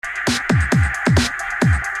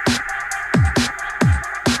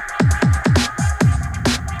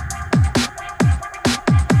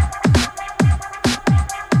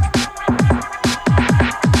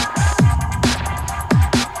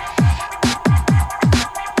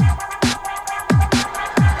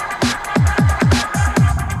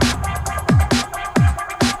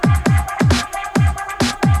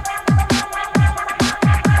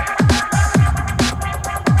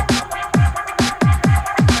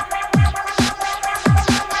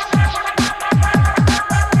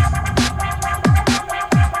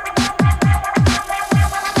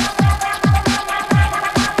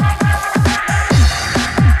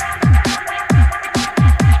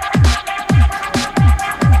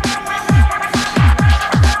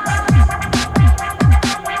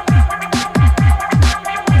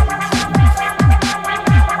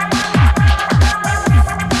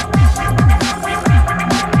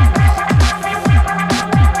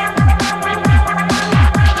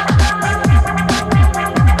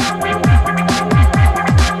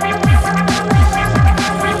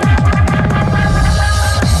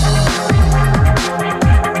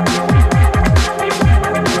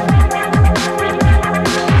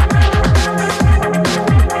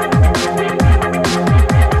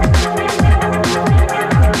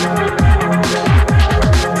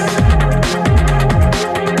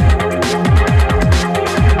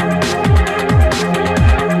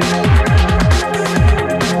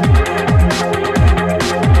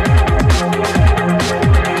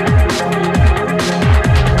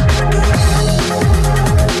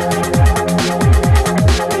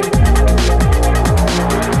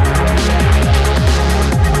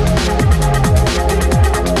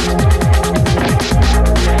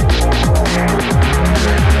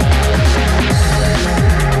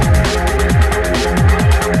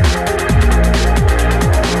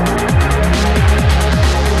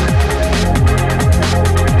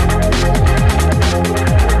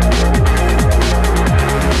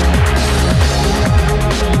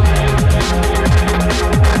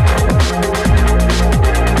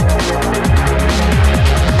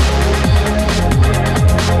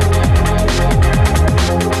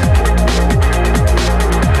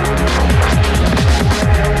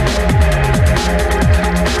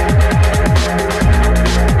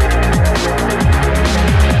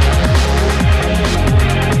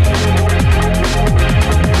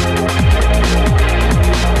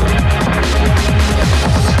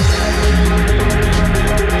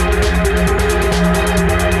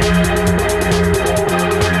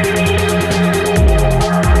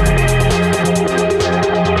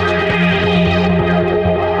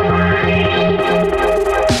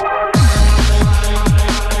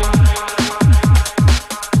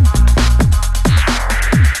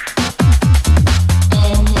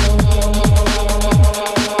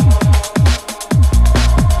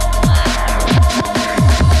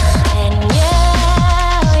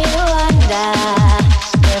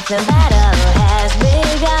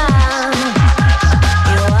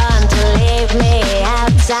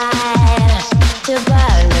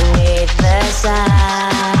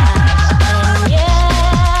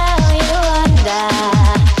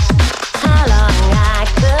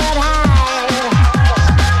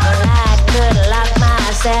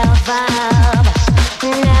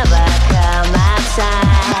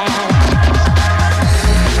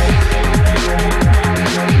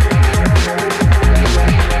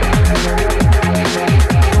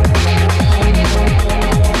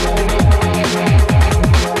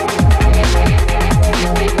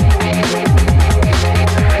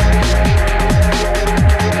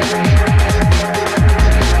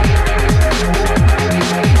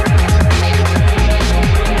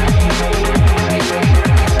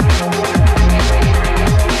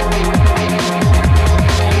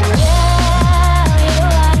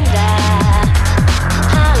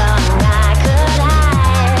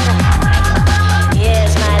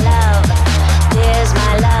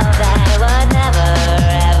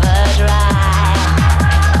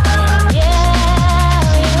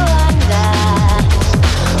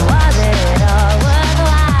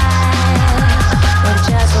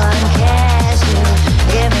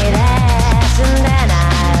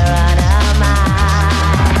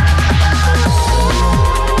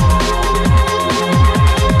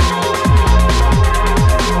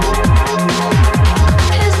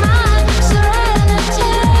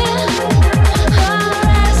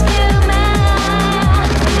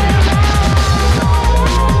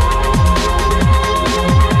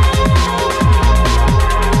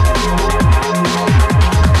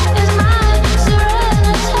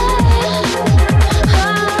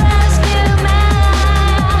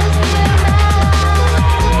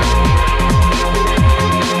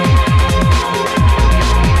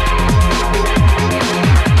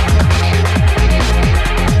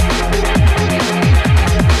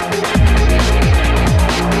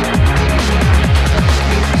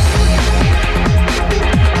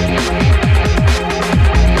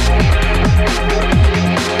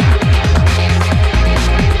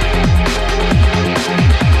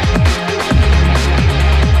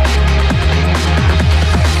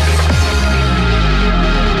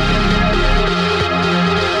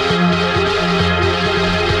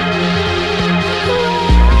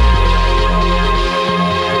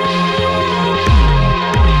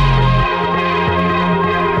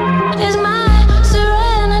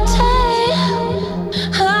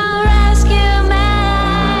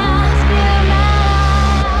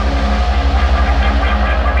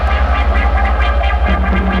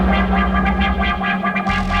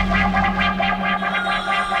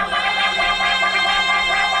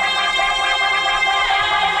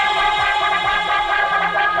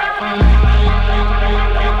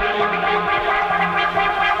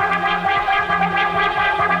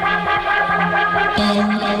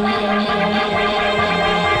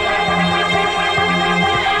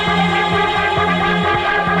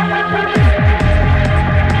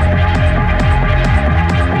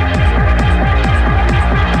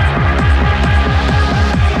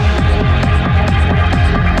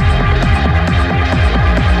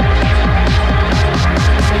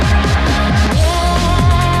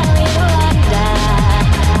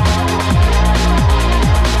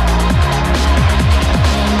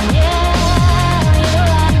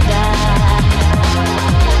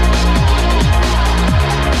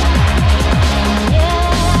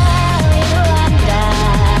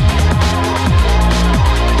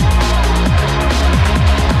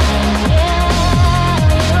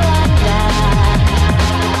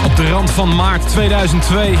Van maart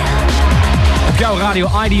 2002. Op jouw radio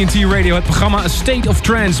IDT Radio, het programma A State of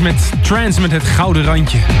Trance met het gouden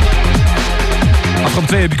randje. Afgelopen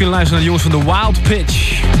 2 heb je kunnen luisteren naar de jongens van The Wild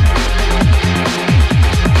Pitch.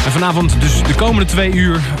 En vanavond dus de komende 2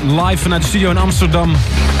 uur live vanuit de studio in Amsterdam.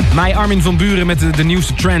 Mij, Armin van Buuren, met de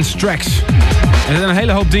nieuwste trance tracks. En er zijn een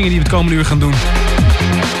hele hoop dingen die we het komende uur gaan doen.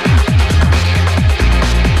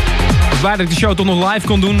 Blij dat ik de show toch nog live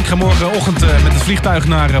kon doen. Ik ga morgenochtend met het vliegtuig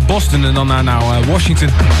naar Boston en dan naar Washington.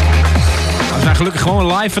 We zijn gelukkig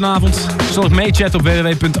gewoon live vanavond. Zal ik meechatten op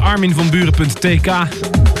www.arminvanburen.tk.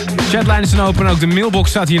 Chatlijn is dan open en ook de mailbox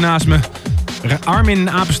staat hier naast me.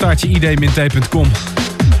 armin@id-t.com.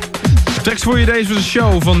 Tracks voor je deze was een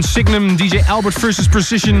show van Signum, DJ Albert vs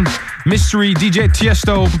Precision, Mystery, DJ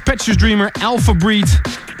Tiesto, Perpetuous Dreamer, Alpha Breed,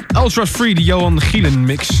 Ultra Free, de Johan Gielen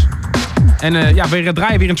mix. En we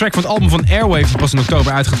draaien weer een track van het album van Airwave, die pas in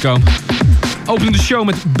oktober uit gaat komen. Openen de show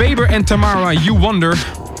met Baber en Tamara, You Wonder.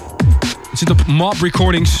 Het zit op Mob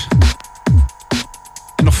Recordings.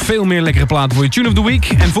 En nog veel meer lekkere platen voor je. Tune of the Week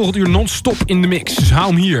en volgend uur non-stop in de mix. Dus hou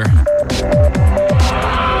hem hier.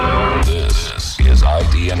 This is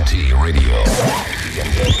IDT Radio.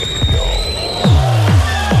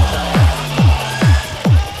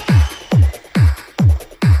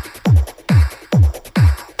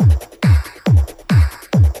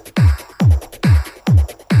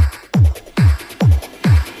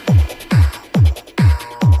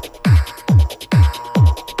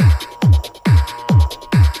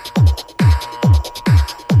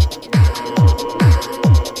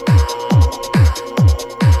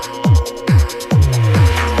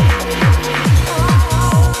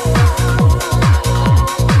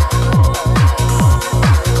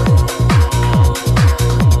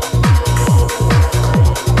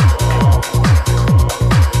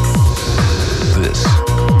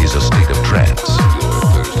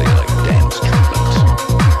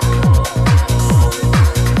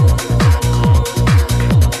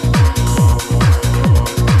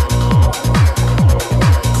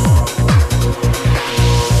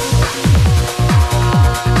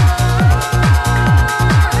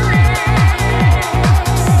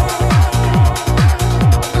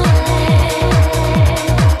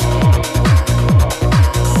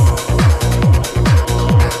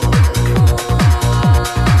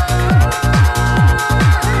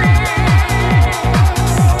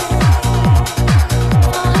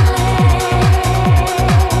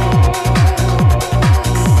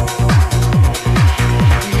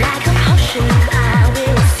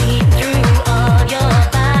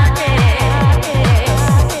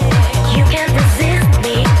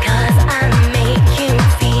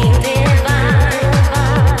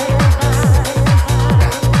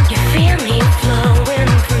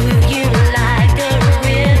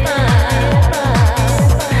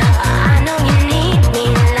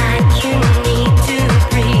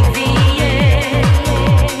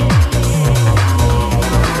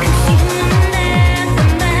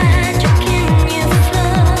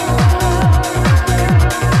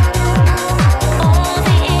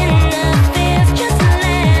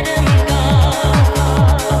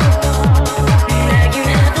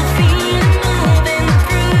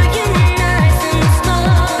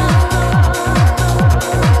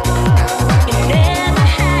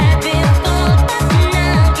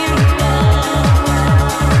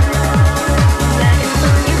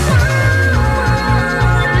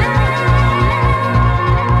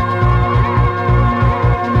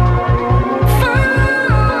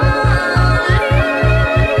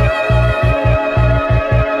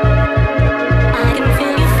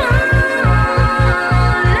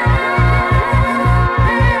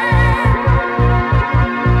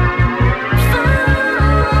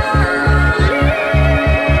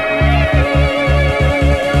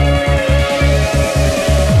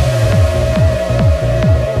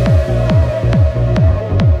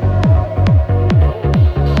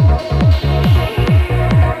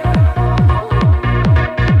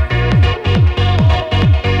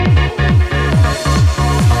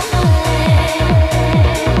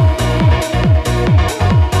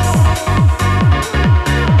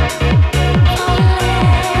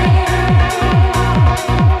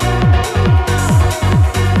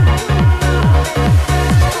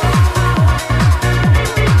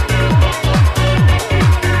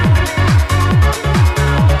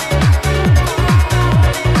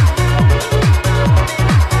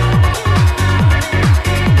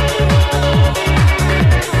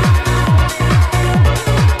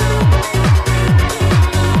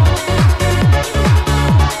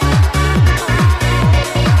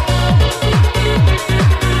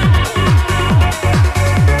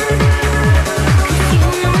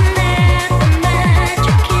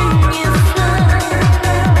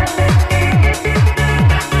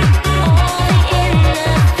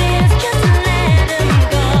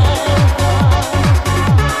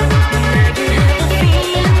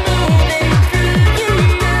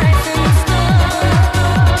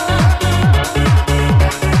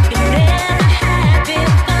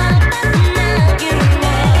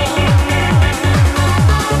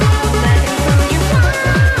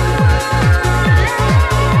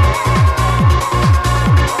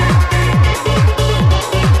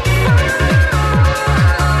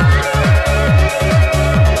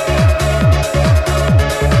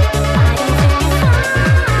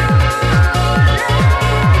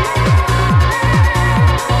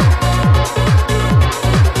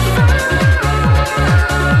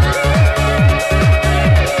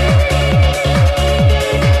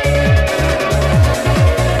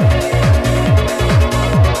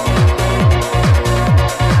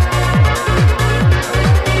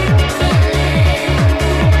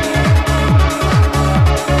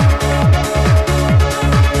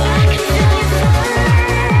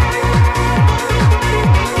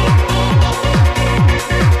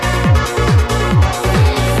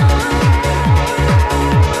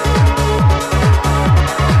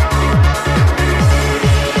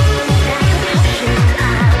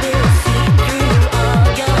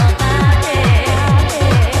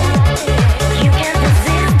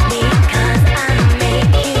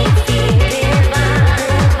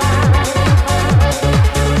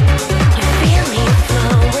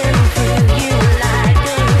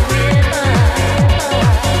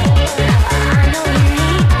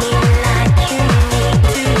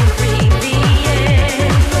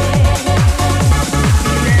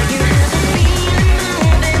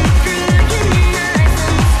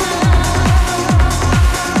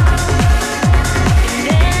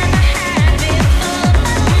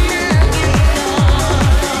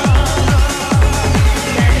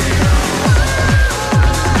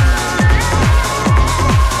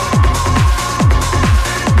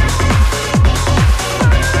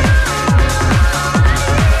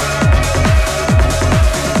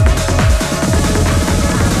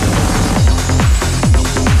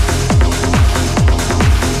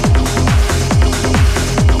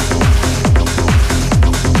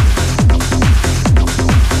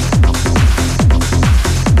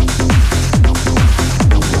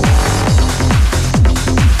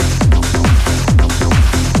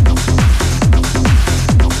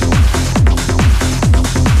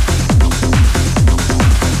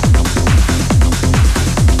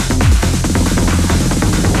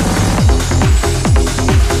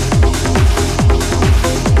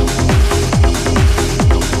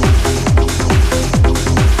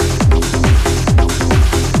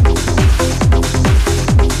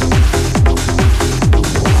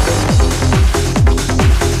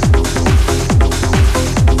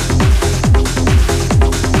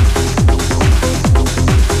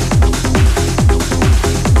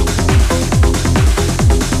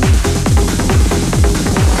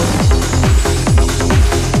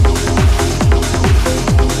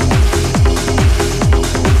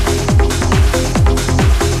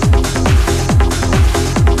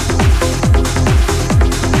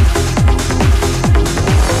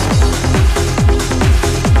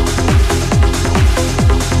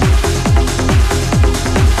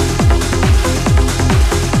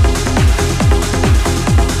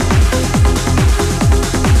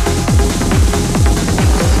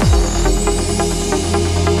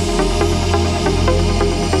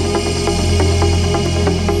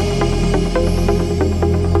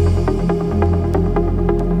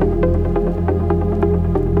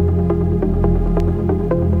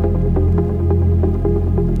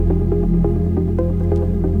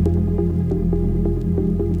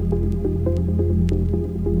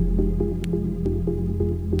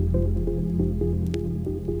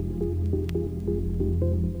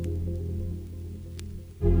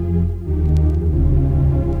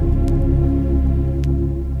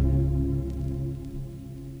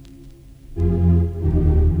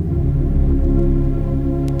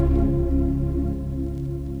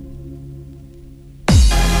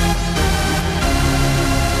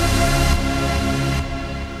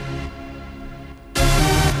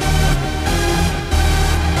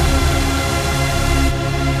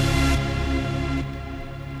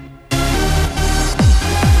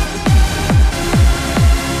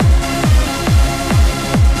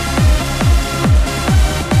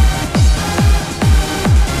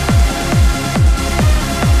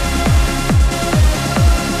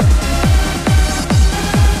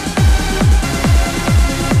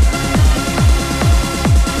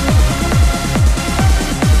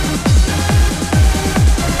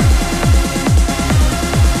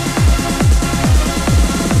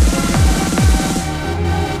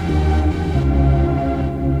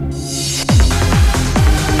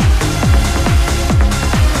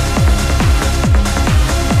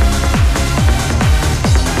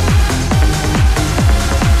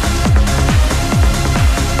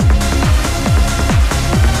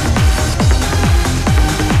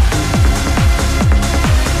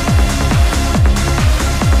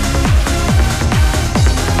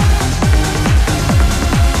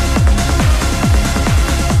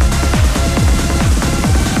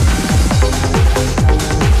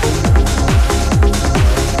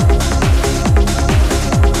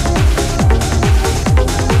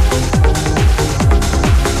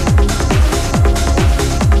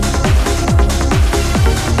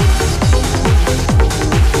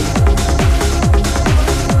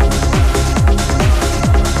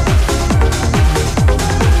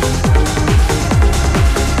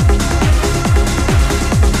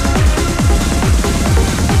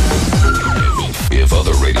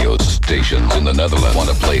 stations in the Netherlands want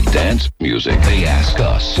to play dance music, they ask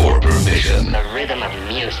us for permission. The rhythm of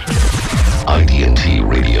music. IDT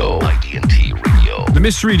Radio. IDT Radio. The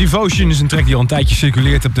Mystery Devotion is een track die al een tijdje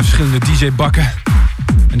circuleert op de verschillende DJ-bakken.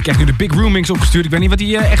 En ik krijg nu de Big Room Mix opgestuurd. Ik weet niet wat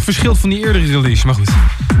die echt verschilt van die eerdere release, maar goed.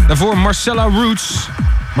 Daarvoor Marcella Woods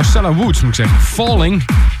moet ik zeggen. Falling.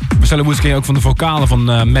 Marcella Woods ken je ook van de vocalen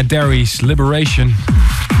van Matt Darey's Liberation.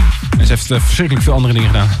 En ze heeft verschrikkelijk veel andere dingen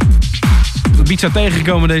gedaan. Dat Ibiza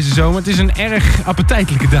tegengekomen deze zomer. Het is een erg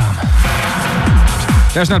appetijtelijke dame.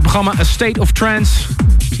 Daar is naar het programma A State of Trance.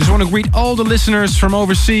 Just want to greet all the listeners from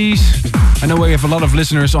overseas. I know we have a lot of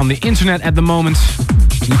listeners on the internet at the moment.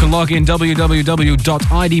 You can log in www.id-t.com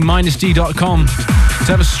to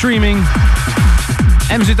have a streaming.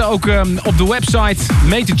 En we zitten ook op de website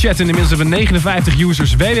mee te chatten. Inmiddels hebben we 59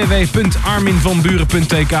 users.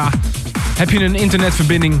 www.arminvanburen.tk. Heb je een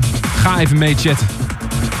internetverbinding? Ga even mee chatten.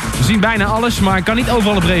 We zien bijna alles, maar ik kan niet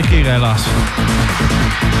overal op reageren helaas.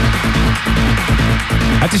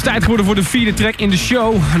 Het is tijd geworden voor de vierde track in de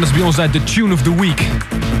show. En dat is bij ons uit de Tune of the Week.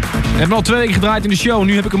 We hebben al 2 weken gedraaid in de show.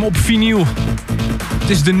 Nu heb ik hem op vinyl. Het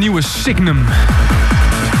is de nieuwe Signum.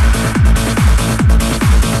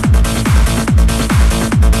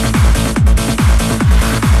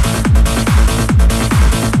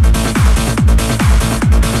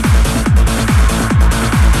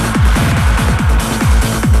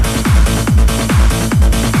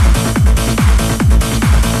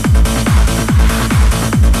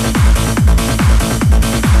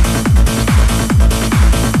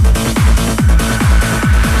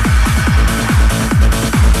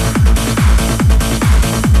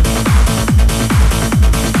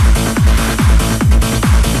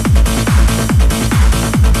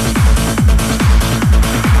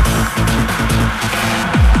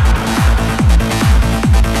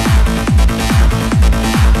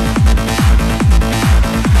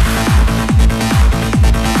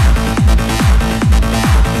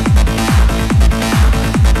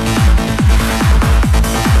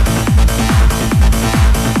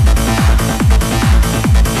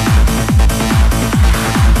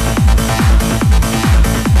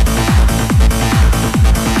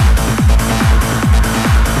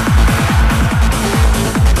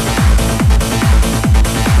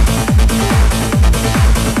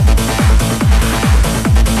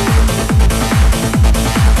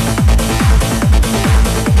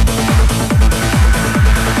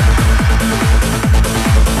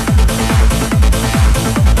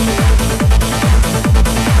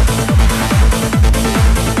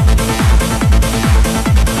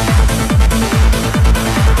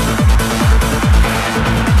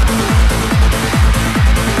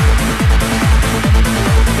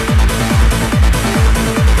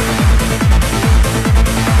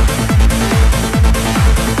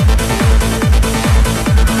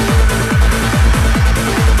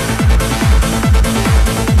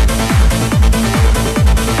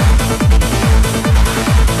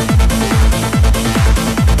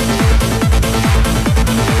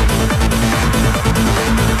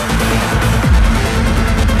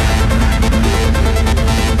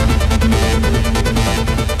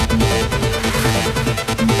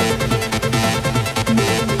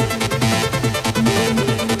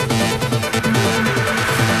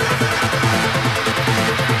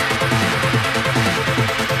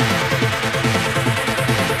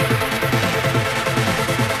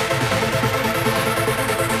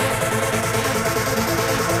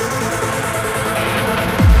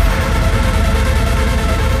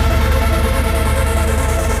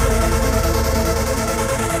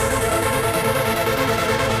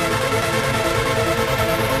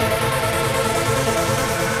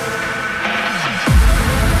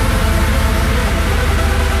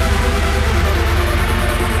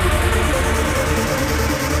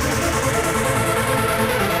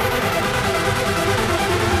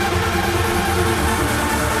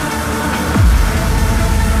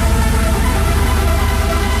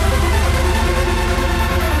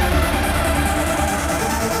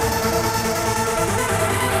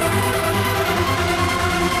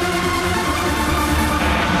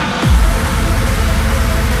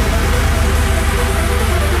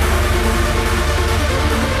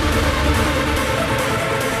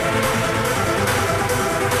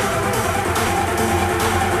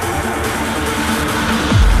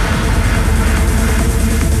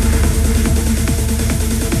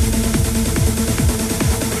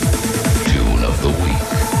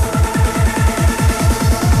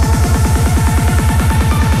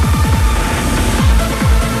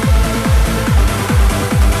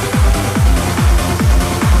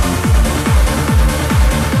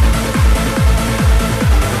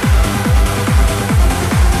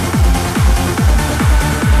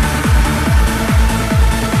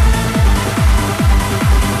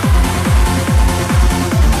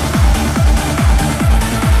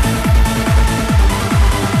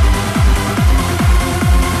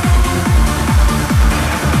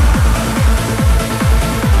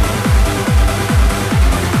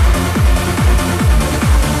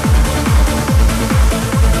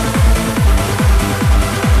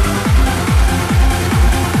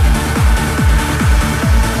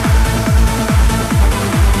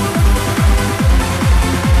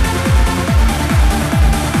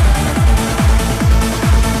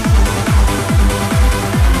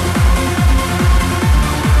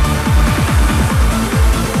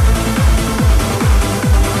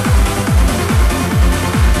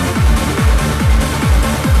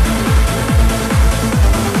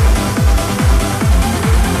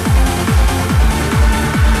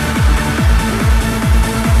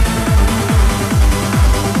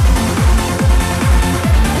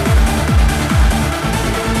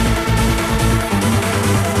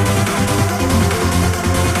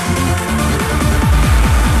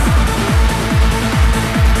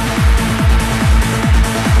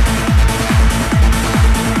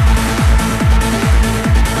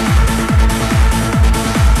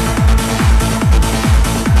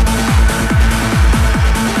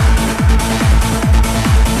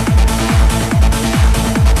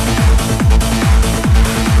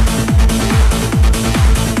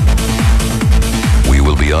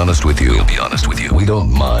 be honest with you. We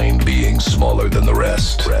don't mind being smaller than the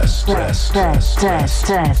rest. Test.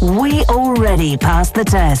 We already passed the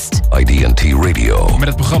test. IDT Radio. Met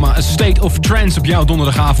het programma A State of Trance op jouw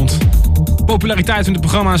donderdagavond. De populariteit van het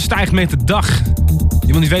programma stijgt met de dag.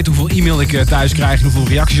 Je wil niet weten hoeveel e-mail ik thuis krijg, hoeveel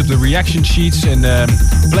reacties op de reaction sheets en de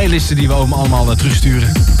playlisten die we allemaal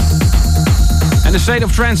terugsturen. En de State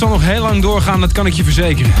of Trance zal nog heel lang doorgaan, dat kan ik je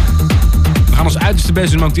verzekeren. We gaan ons uiterste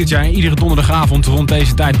best doen om ook dit jaar iedere donderdagavond rond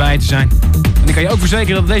deze tijd bij te zijn. En ik kan je ook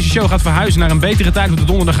verzekeren dat deze show gaat verhuizen naar een betere tijd op de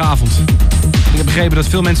donderdagavond. Ik heb begrepen dat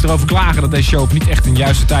veel mensen erover klagen dat deze show op niet echt een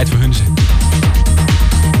juiste tijd voor hun zit.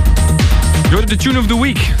 Je hoorde de Tune of the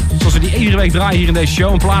Week, zoals we die iedere week draaien hier in deze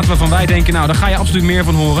show. Een plaat waarvan wij denken, nou daar ga je absoluut meer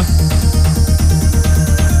van horen.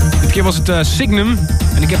 Dit keer was het Signum.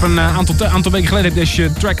 En ik heb een aantal weken geleden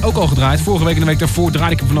deze track ook al gedraaid. Vorige week en de week daarvoor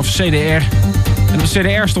draaide ik hem vanaf CDR. En op de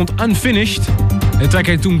CDR stond Unfinished. En de track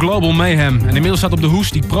heette toen Global Mayhem. En inmiddels staat op de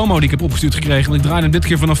hoes die promo die ik heb opgestuurd gekregen. Want ik draaide hem dit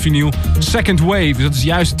keer vanaf vinyl. Second Wave, dus dat is de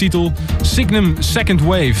juiste titel. Signum Second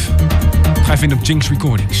Wave. Dat ga je vinden op Jinx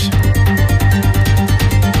Recordings.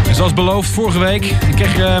 En zoals beloofd, vorige week. Ik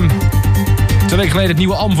kreeg 2 weken geleden het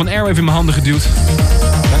nieuwe album van Airwave in mijn handen geduwd.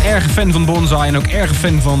 Ik ben erg fan van Bonsai en ook erg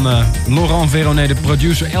fan van Laurent Véronnet, de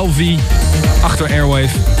producer LV achter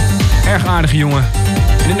Airwave. Erg aardige jongen.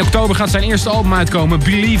 En in oktober gaat zijn eerste album uitkomen.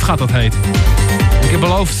 Believe gaat dat heet. Ik heb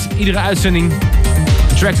beloofd iedere uitzending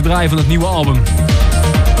een track te draaien van het nieuwe album.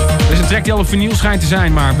 Er is een track die al op vinyl schijnt te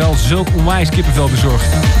zijn, maar wel zulk onwijs kippenvel bezorgd.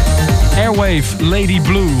 Airwave, Lady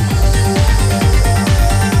Blue.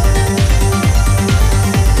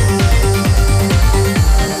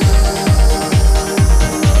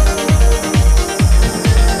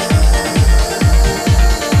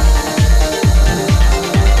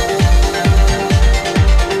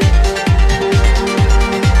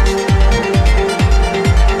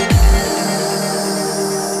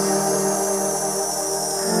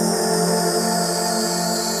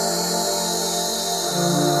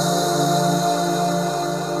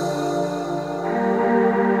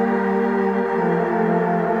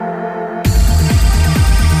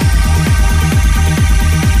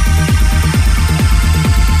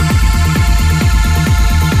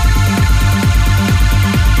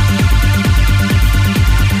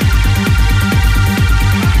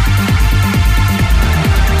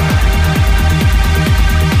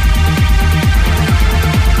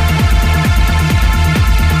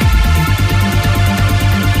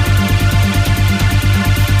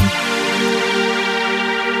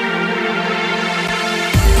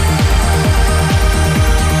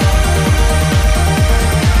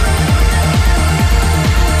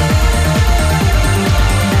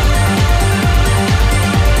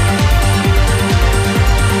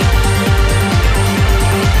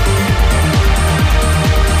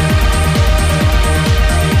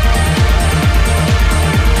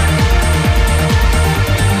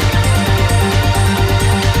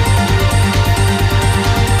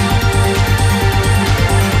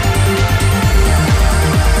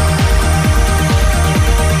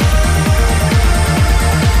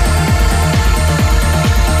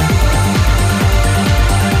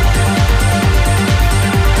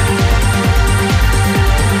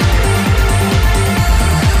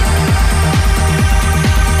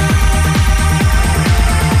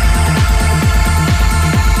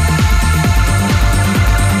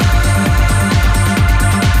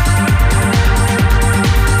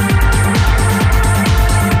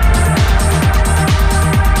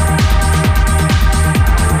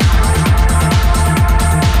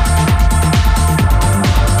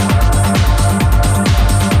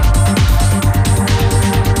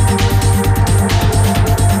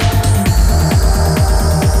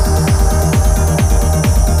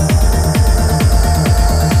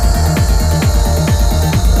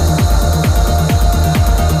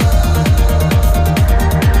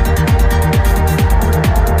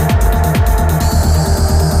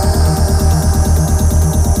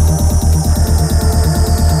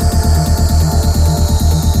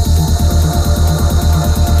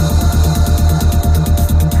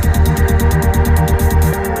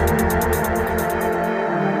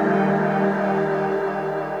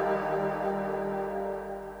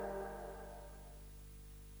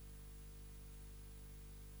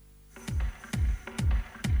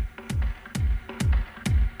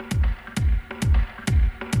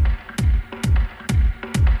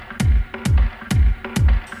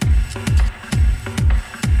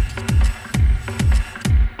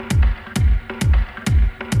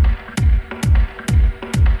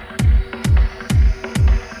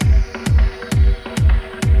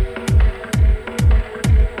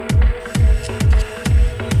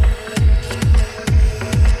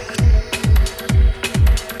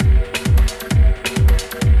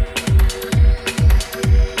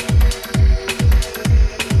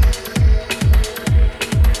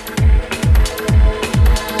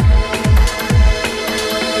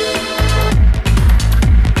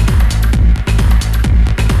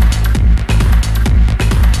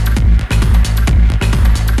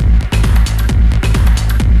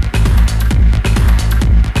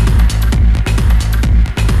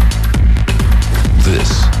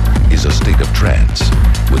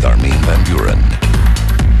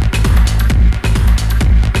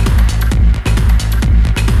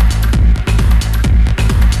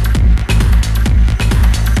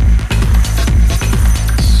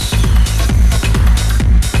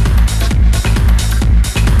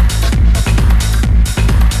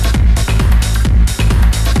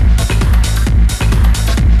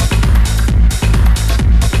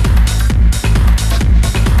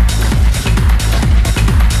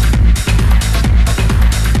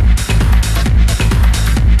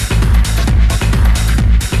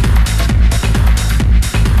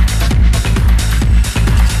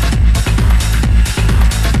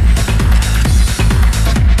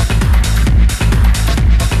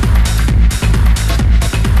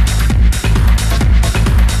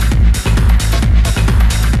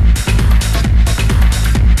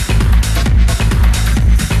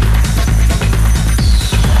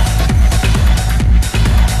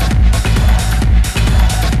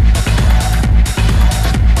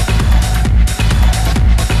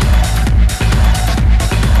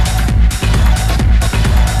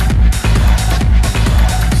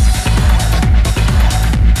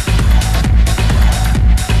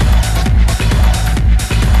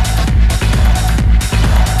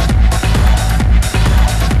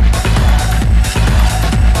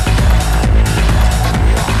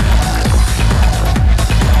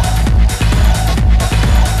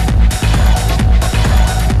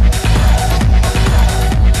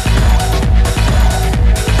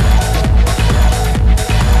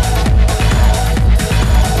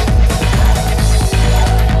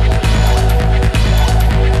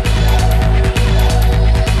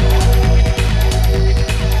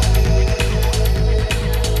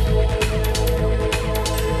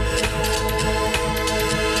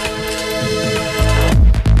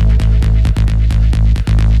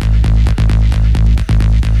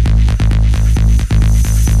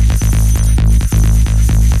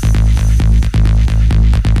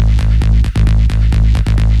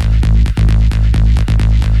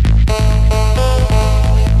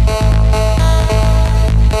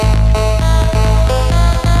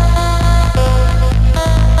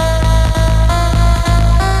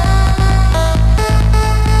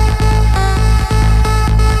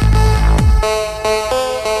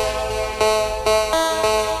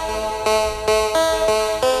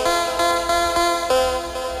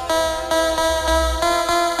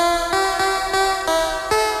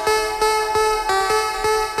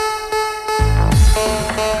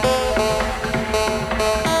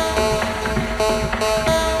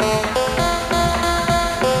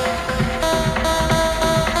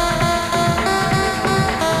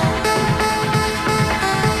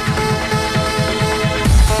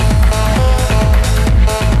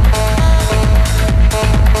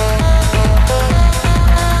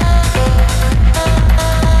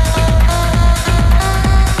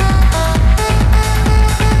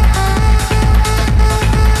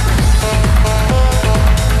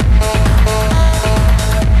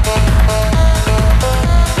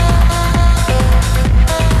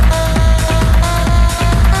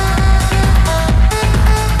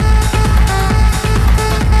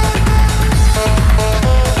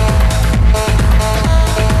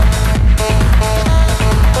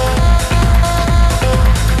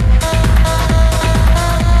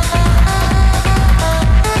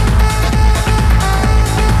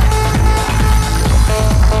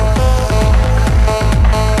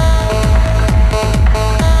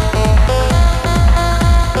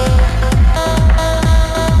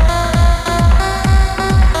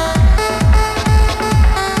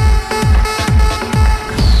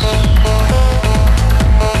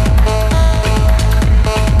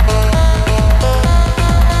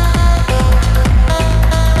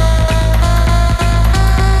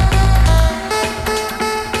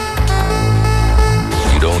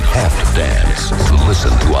 have to dance to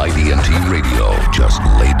listen to IDNT Radio. Just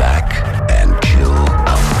lay back and chill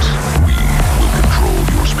out. We will control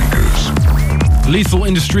your speakers. Lethal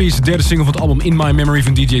Industries, de derde single van het album In My Memory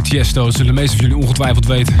van DJ Tiesto. Dat zullen de meeste van jullie ongetwijfeld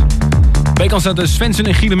weten. B-kant staat de Svensson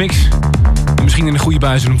en Giele mix. En misschien in de goede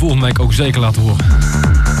bui zullen we hem volgende week ook zeker laten horen.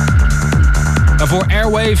 Daarvoor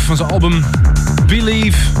Airwave van zijn album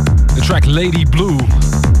Believe, de track Lady Blue.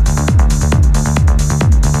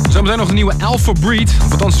 Zometeen nog een nieuwe Alpha Breed.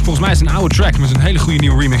 Of althans, volgens mij is het een oude track met een hele goede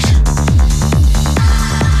nieuwe remix.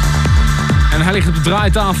 En hij ligt op de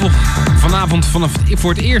draaitafel vanavond voor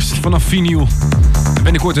het eerst vanaf vinyl. En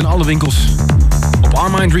binnenkort in alle winkels. Op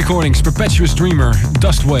Armind Recordings, Perpetuous Dreamer,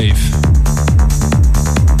 Dustwave.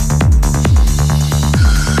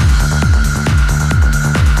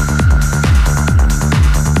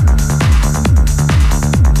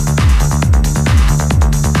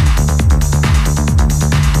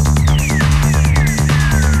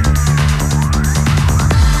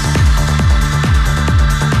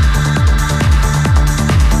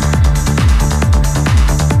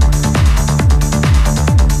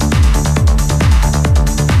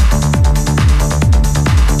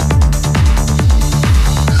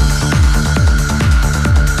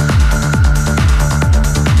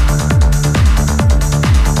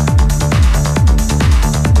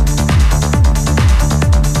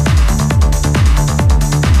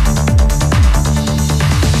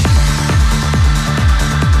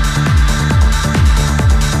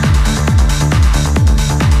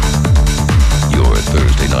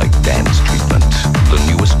 Dream like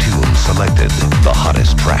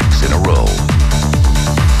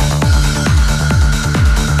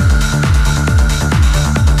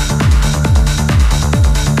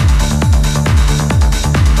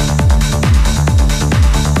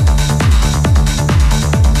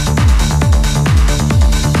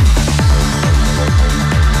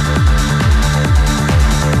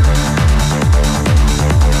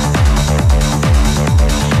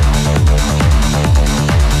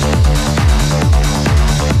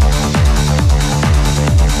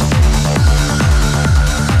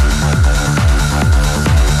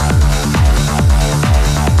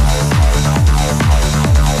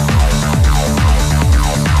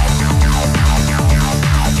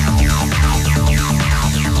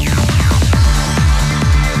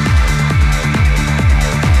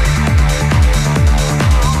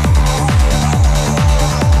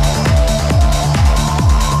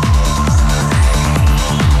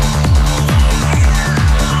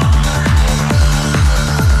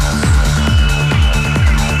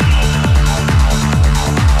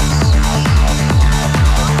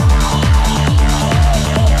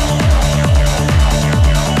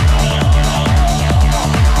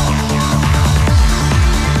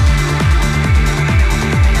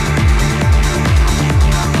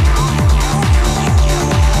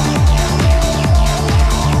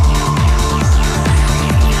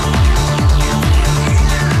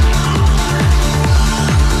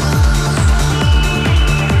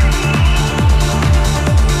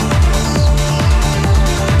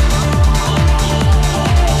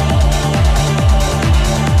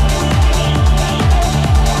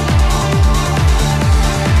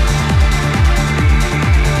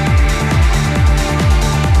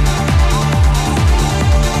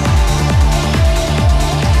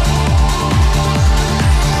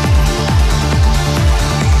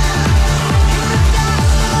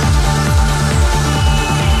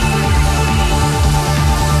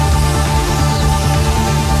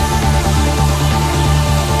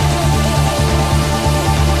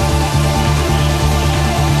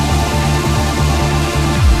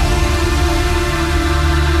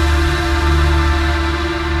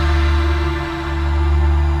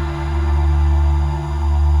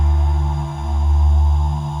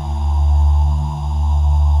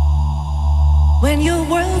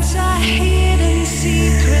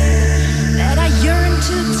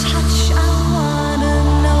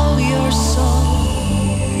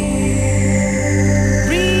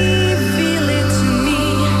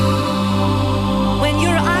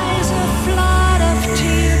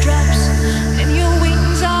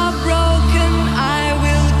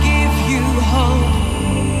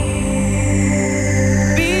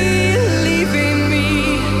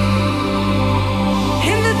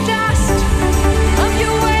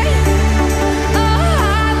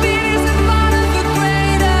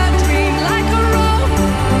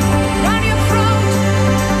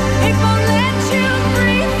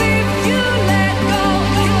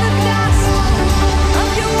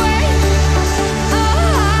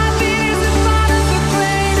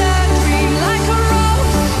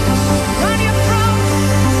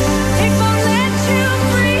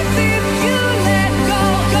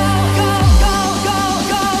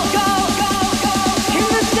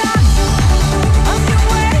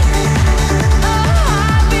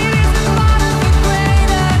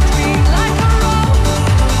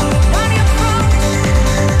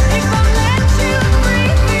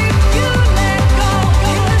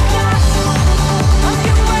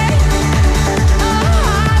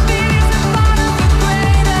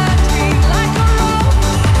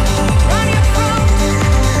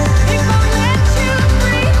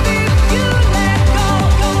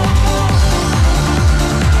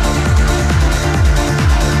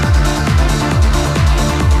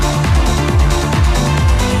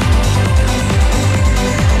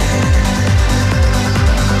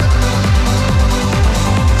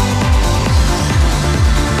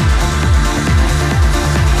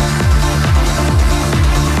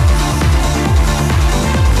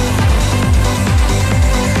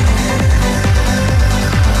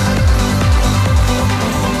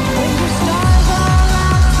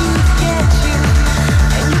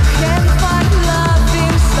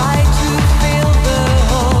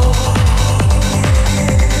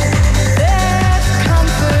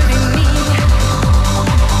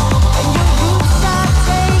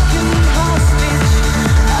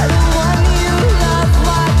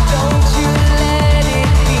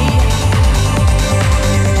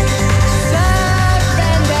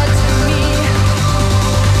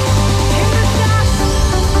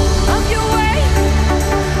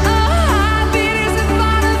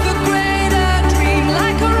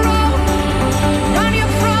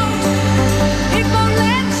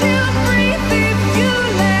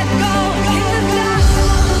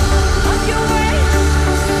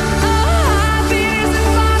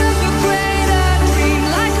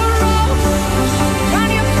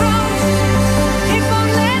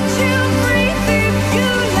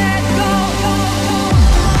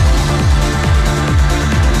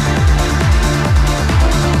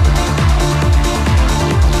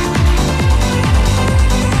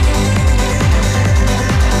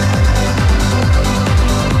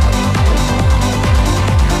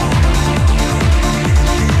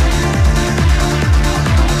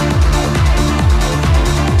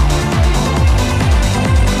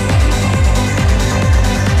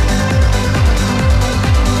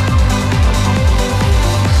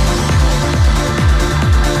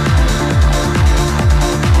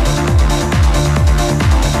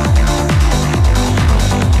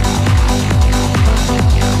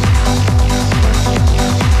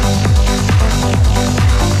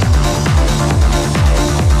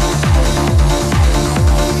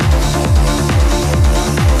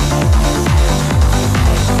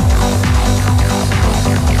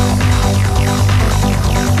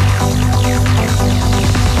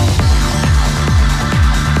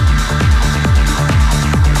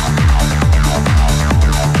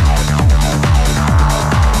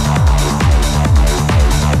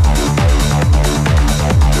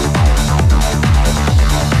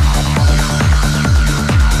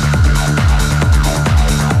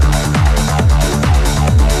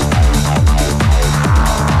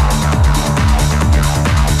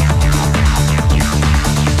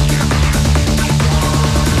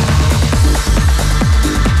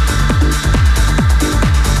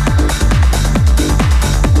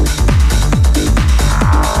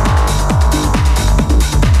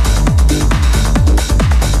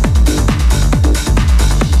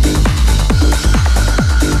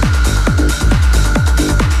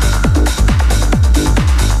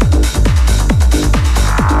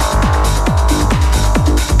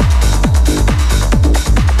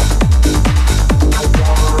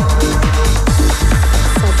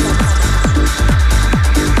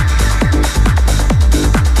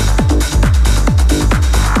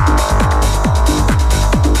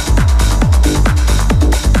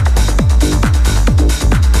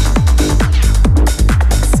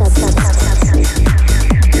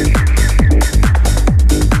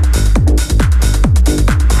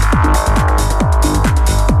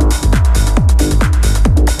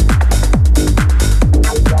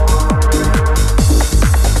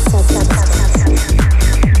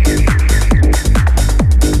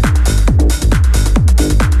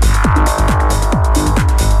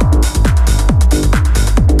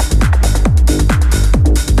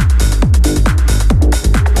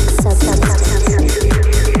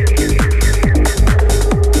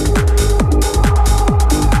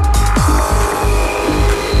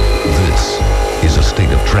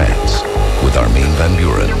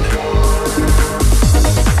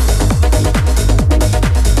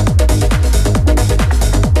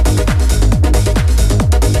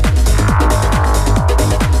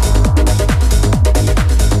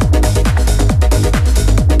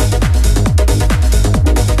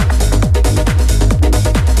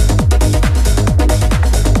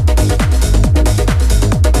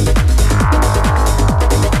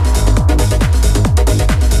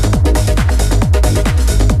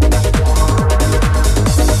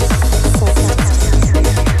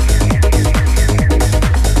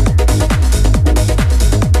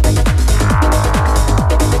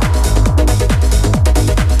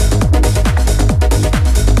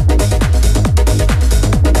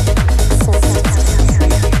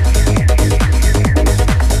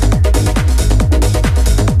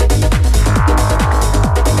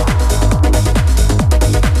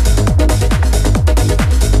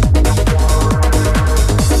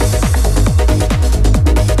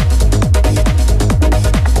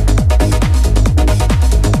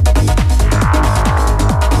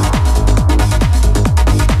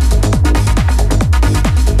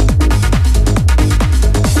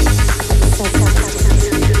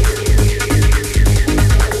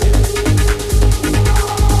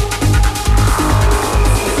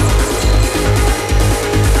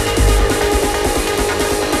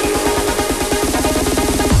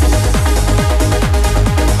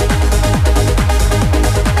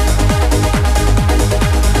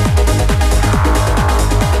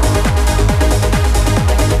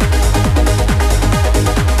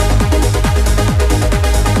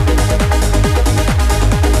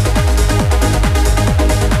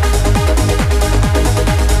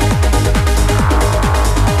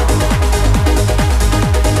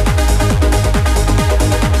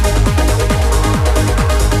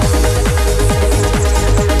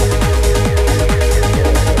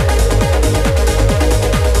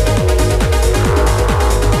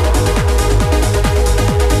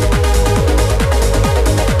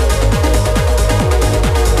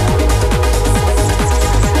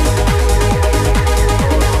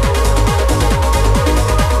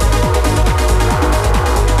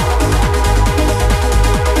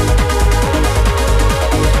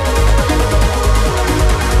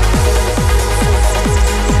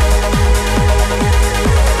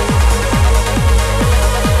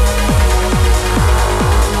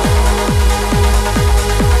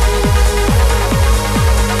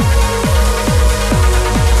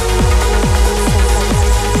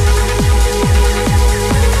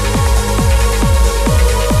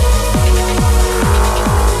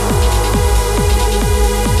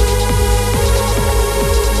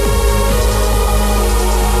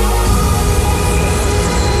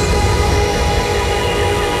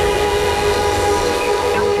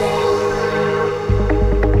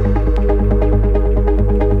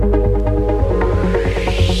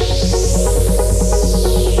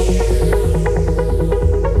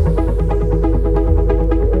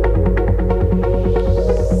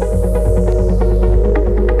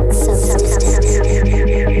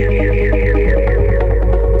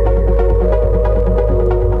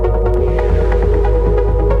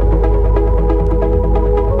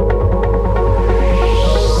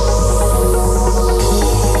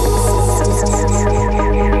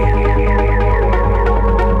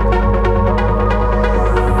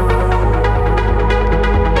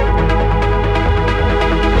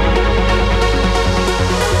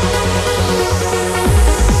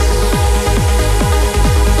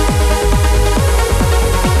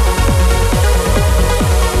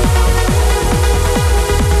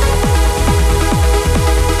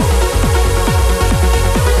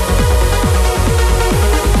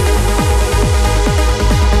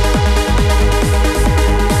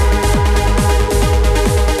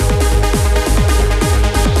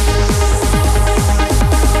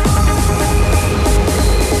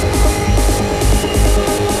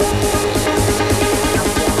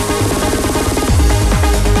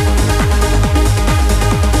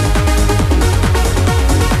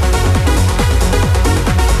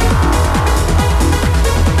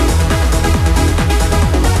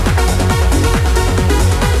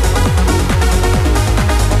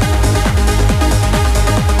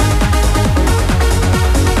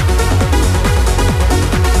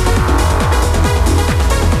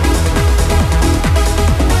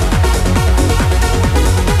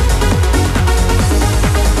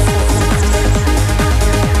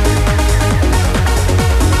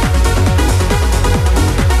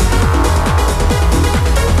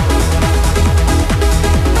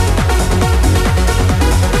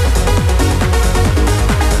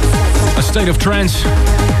State of Trance.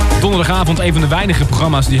 Donderdagavond een van de weinige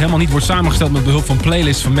programma's die helemaal niet wordt samengesteld met behulp van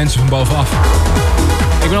playlists van mensen van bovenaf.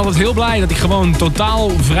 Ik ben altijd heel blij dat ik gewoon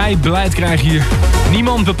totaal vrij beleid krijg hier.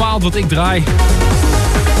 Niemand bepaalt wat ik draai.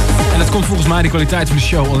 En dat komt volgens mij de kwaliteit van de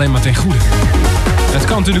show alleen maar ten goede. Dat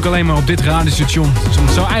kan natuurlijk alleen maar op dit radiostation.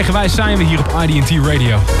 Zo eigenwijs zijn we hier op IDT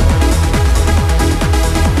Radio.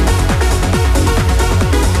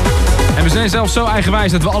 En we zijn zelfs zo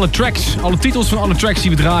eigenwijs dat we alle titels van alle tracks die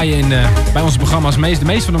we draaien bij onze programma's, de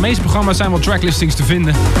meeste programma's zijn wel tracklistings te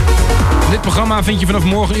vinden. Dit programma vind je vanaf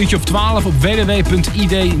morgen een uurtje of 12 op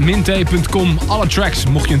www.id-t.com. Alle tracks,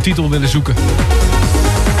 mocht je een titel willen zoeken.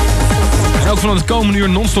 En ook van het komende uur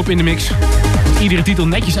non-stop in de mix. Iedere titel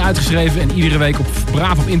netjes uitgeschreven en iedere week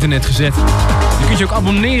braaf op internet gezet. Je kunt je ook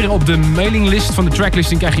abonneren op de mailinglist van de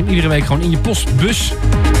tracklisting. Krijg je hem iedere week gewoon in je postbus.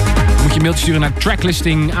 Dan moet je een mailtje sturen naar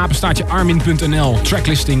tracklisting@armin.nl.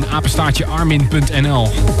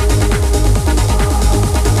 Tracklisting@armin.nl.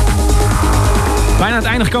 Bijna aan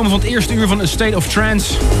het einde gekomen van het eerste uur van A State of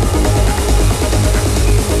Trance.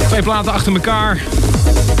 2 platen achter elkaar.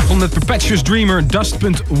 Begon met Perpetuous Dreamer,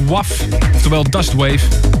 Dust.waf, oftewel Dustwave.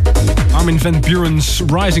 Armin van Buuren's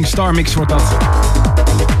Rising Star Mix wordt dat.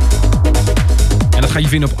 En dat ga je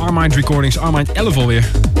vinden op Armind Recordings, Armind 11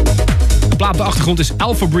 alweer. De plaat op de achtergrond is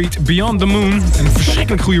Alpha Breed, Beyond the Moon. En een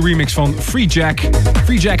verschrikkelijk goede remix van Free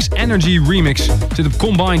Jack's Energy Remix. Zit op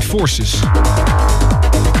Combined Forces.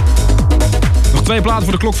 Nog 2 platen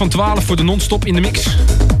voor de klok van 12 voor de non-stop in de mix.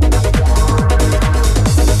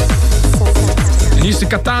 En hier is de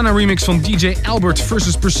Katana remix van DJ Albert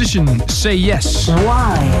versus Precision. Say Yes. Why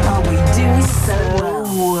are we doing so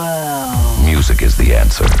well? Music is the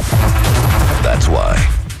answer. That's why.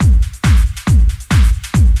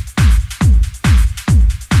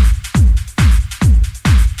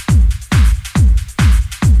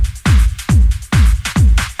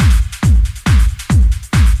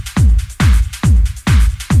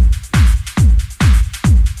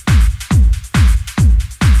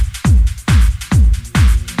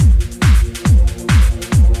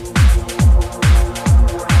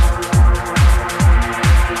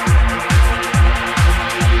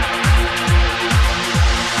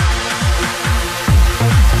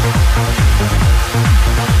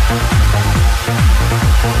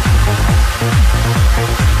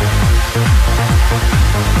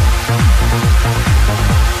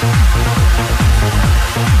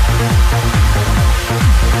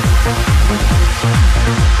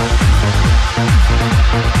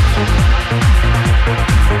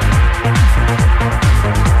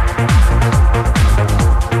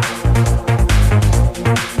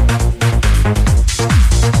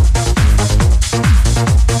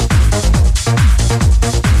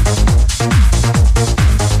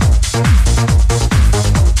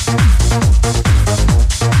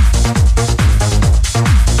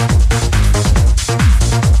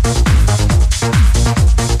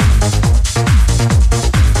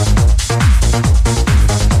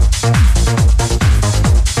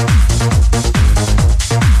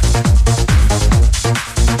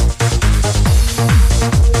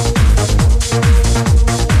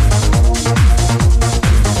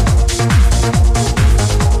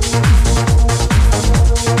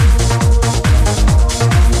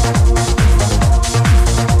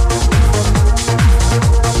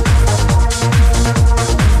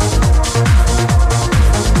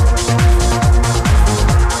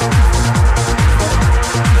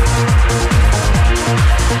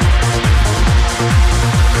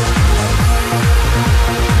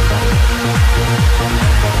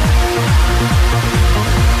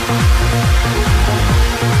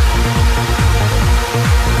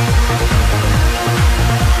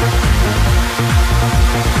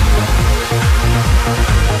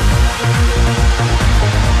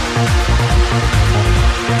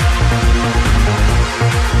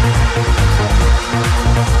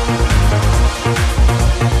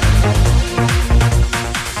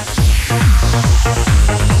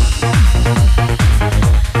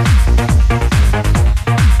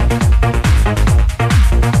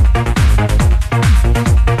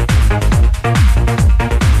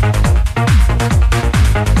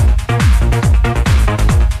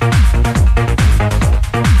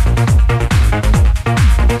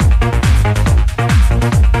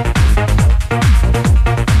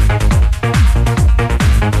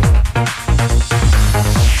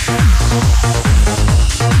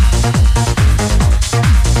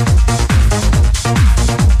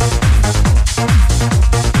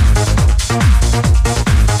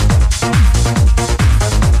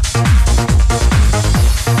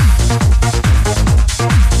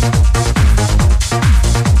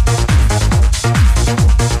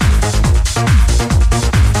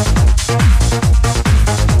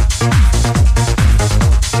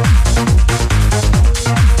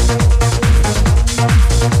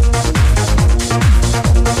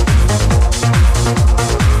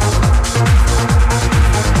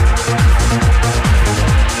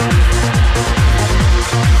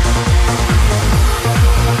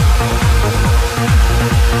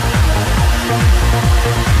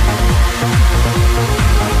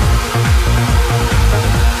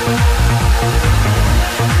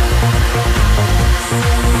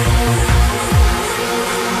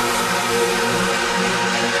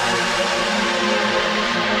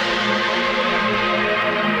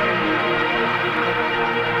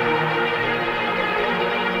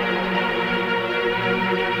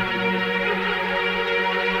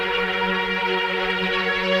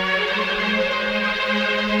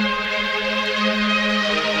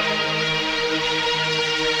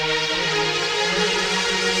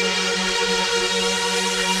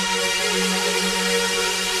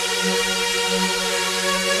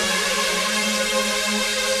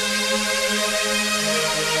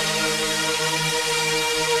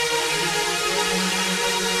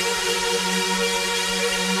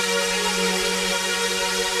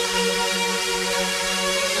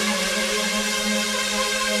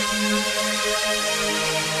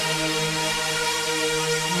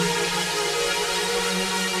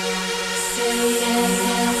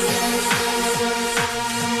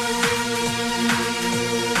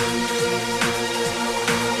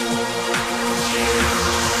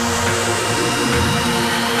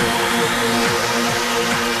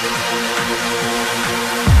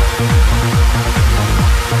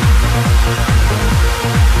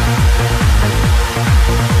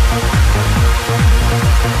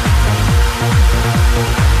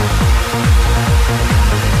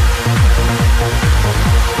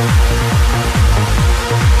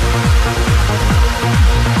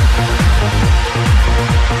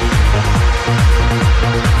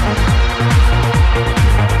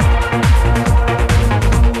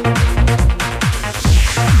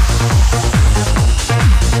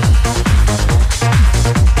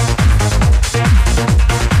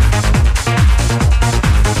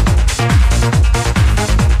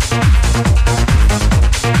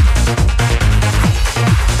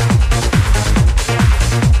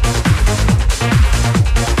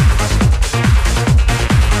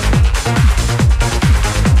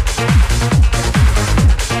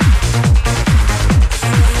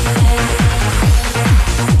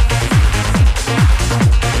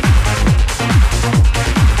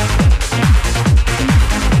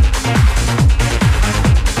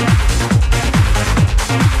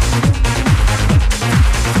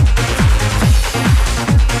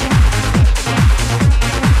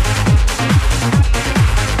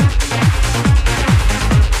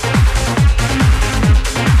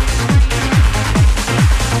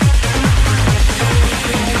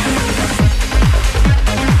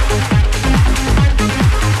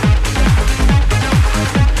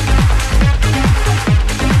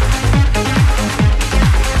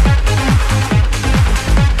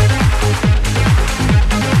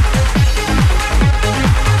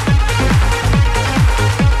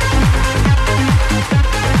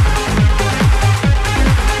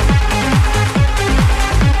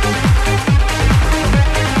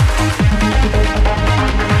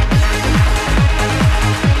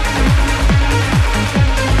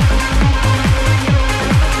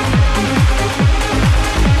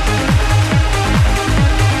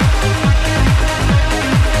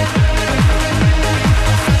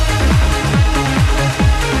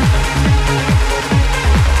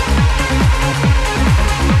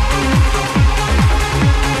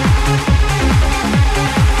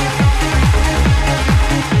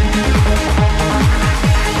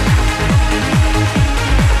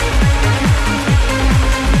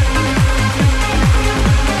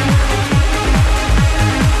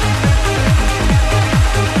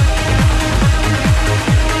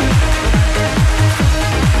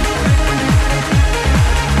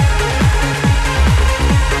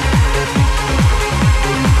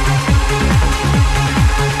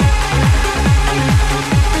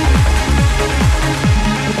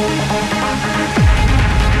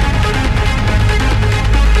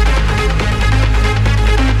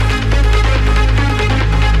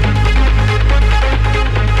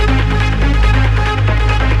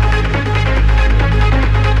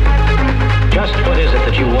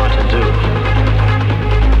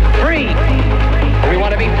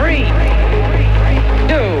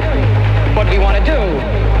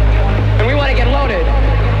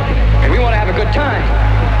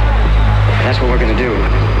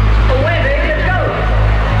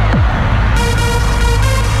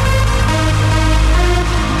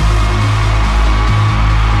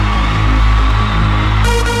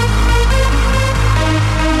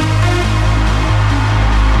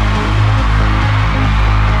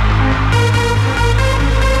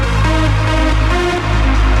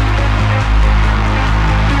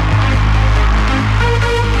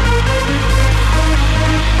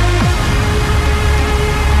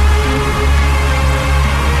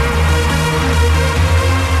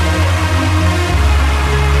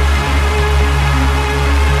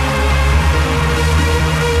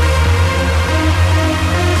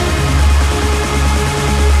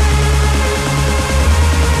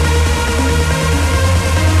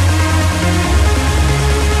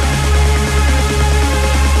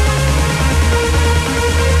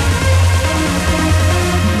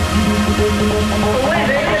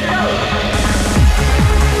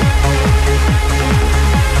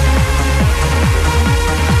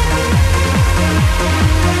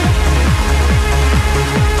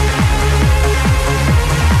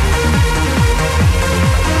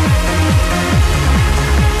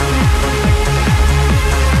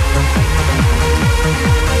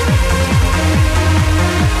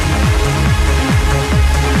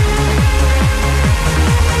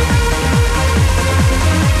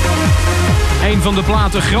 van de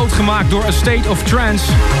platen groot gemaakt door A State of Trance.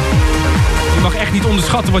 Je mag echt niet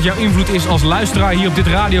onderschatten wat jouw invloed is als luisteraar hier op dit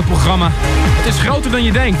radioprogramma. Het is groter dan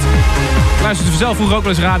je denkt. Ik luisterde zelf vroeger ook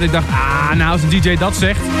wel eens radio. Ik dacht, nou als een DJ dat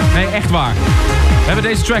zegt. Nee, echt waar. We hebben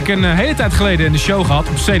deze track een hele tijd geleden in de show gehad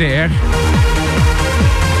op CDR.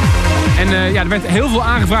 En er werd heel veel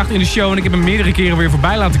aangevraagd in de show en ik heb hem meerdere keren weer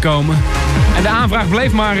voorbij laten komen. En de aanvraag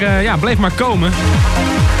bleef maar komen.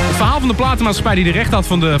 Het verhaal van de platenmaatschappij die de recht had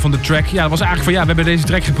van de track, dat was eigenlijk van we hebben deze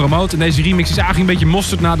track gepromoot en deze remix is eigenlijk een beetje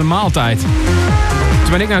mosterd na de maaltijd.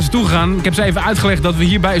 Toen ben ik naar ze toe gegaan. Ik heb ze even uitgelegd dat we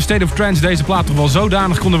hier bij A State of Trance deze plaat toch wel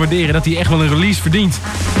zodanig konden waarderen dat hij echt wel een release verdient.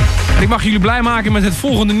 En ik mag jullie blij maken met het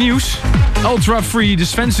volgende nieuws. Ultra Free, de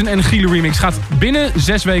Svensson en Gielen remix, gaat binnen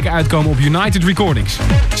 6 weken uitkomen op United Recordings.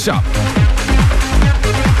 Zo.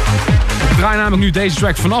 Ik draai namelijk nu deze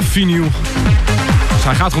track vanaf vinyl. Dus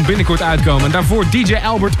hij gaat gewoon binnenkort uitkomen. En daarvoor DJ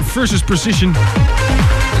Albert versus Precision.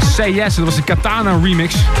 Say Yes, dat was de Katana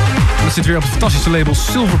remix. En dat zit weer op het fantastische label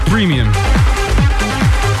Silver Premium.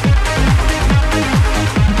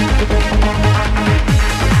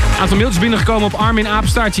 Aantal mailtjes binnengekomen op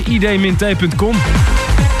armin@id-t.com.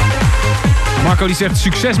 Marco die zegt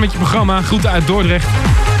succes met je programma, groeten uit Dordrecht.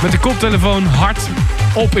 Met de koptelefoon hard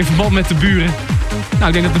op in verband met de buren. Nou,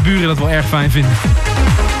 ik denk dat de buren dat wel erg fijn vinden.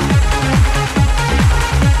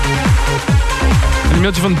 En een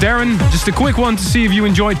mailtje van Darren. Just a quick one to see if you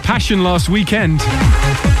enjoyed Passion last weekend.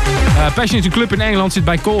 Passion is een club in Engeland, zit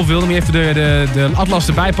bij Colville. En die heeft de atlas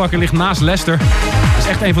erbij pakken, ligt naast Leicester. Dat is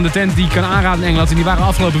echt een van de tenten die ik kan aanraden in Engeland. En die waren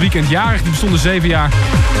afgelopen weekend jarig, die bestonden 7 jaar.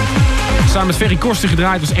 Samen met Ferry Korsten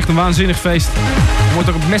gedraaid, het was echt een waanzinnig feest. Er wordt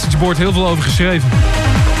er op het messageboard heel veel over geschreven.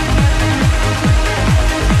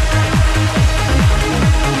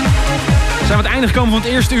 We zijn aan het einde gekomen van het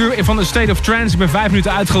eerste uur van A State of Trance. Ik ben 5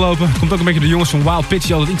 minuten uitgelopen. Het komt ook een beetje de jongens van Wild Pitch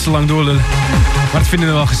die altijd iets te lang doorlullen. Maar dat vinden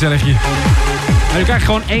we wel gezellig hier. En je krijgt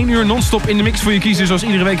gewoon 1 uur non-stop in de mix voor je kiezen, zoals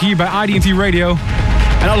iedere week hier bij IDT Radio.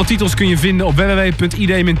 En alle titels kun je vinden op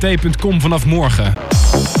www.id-t.com vanaf morgen.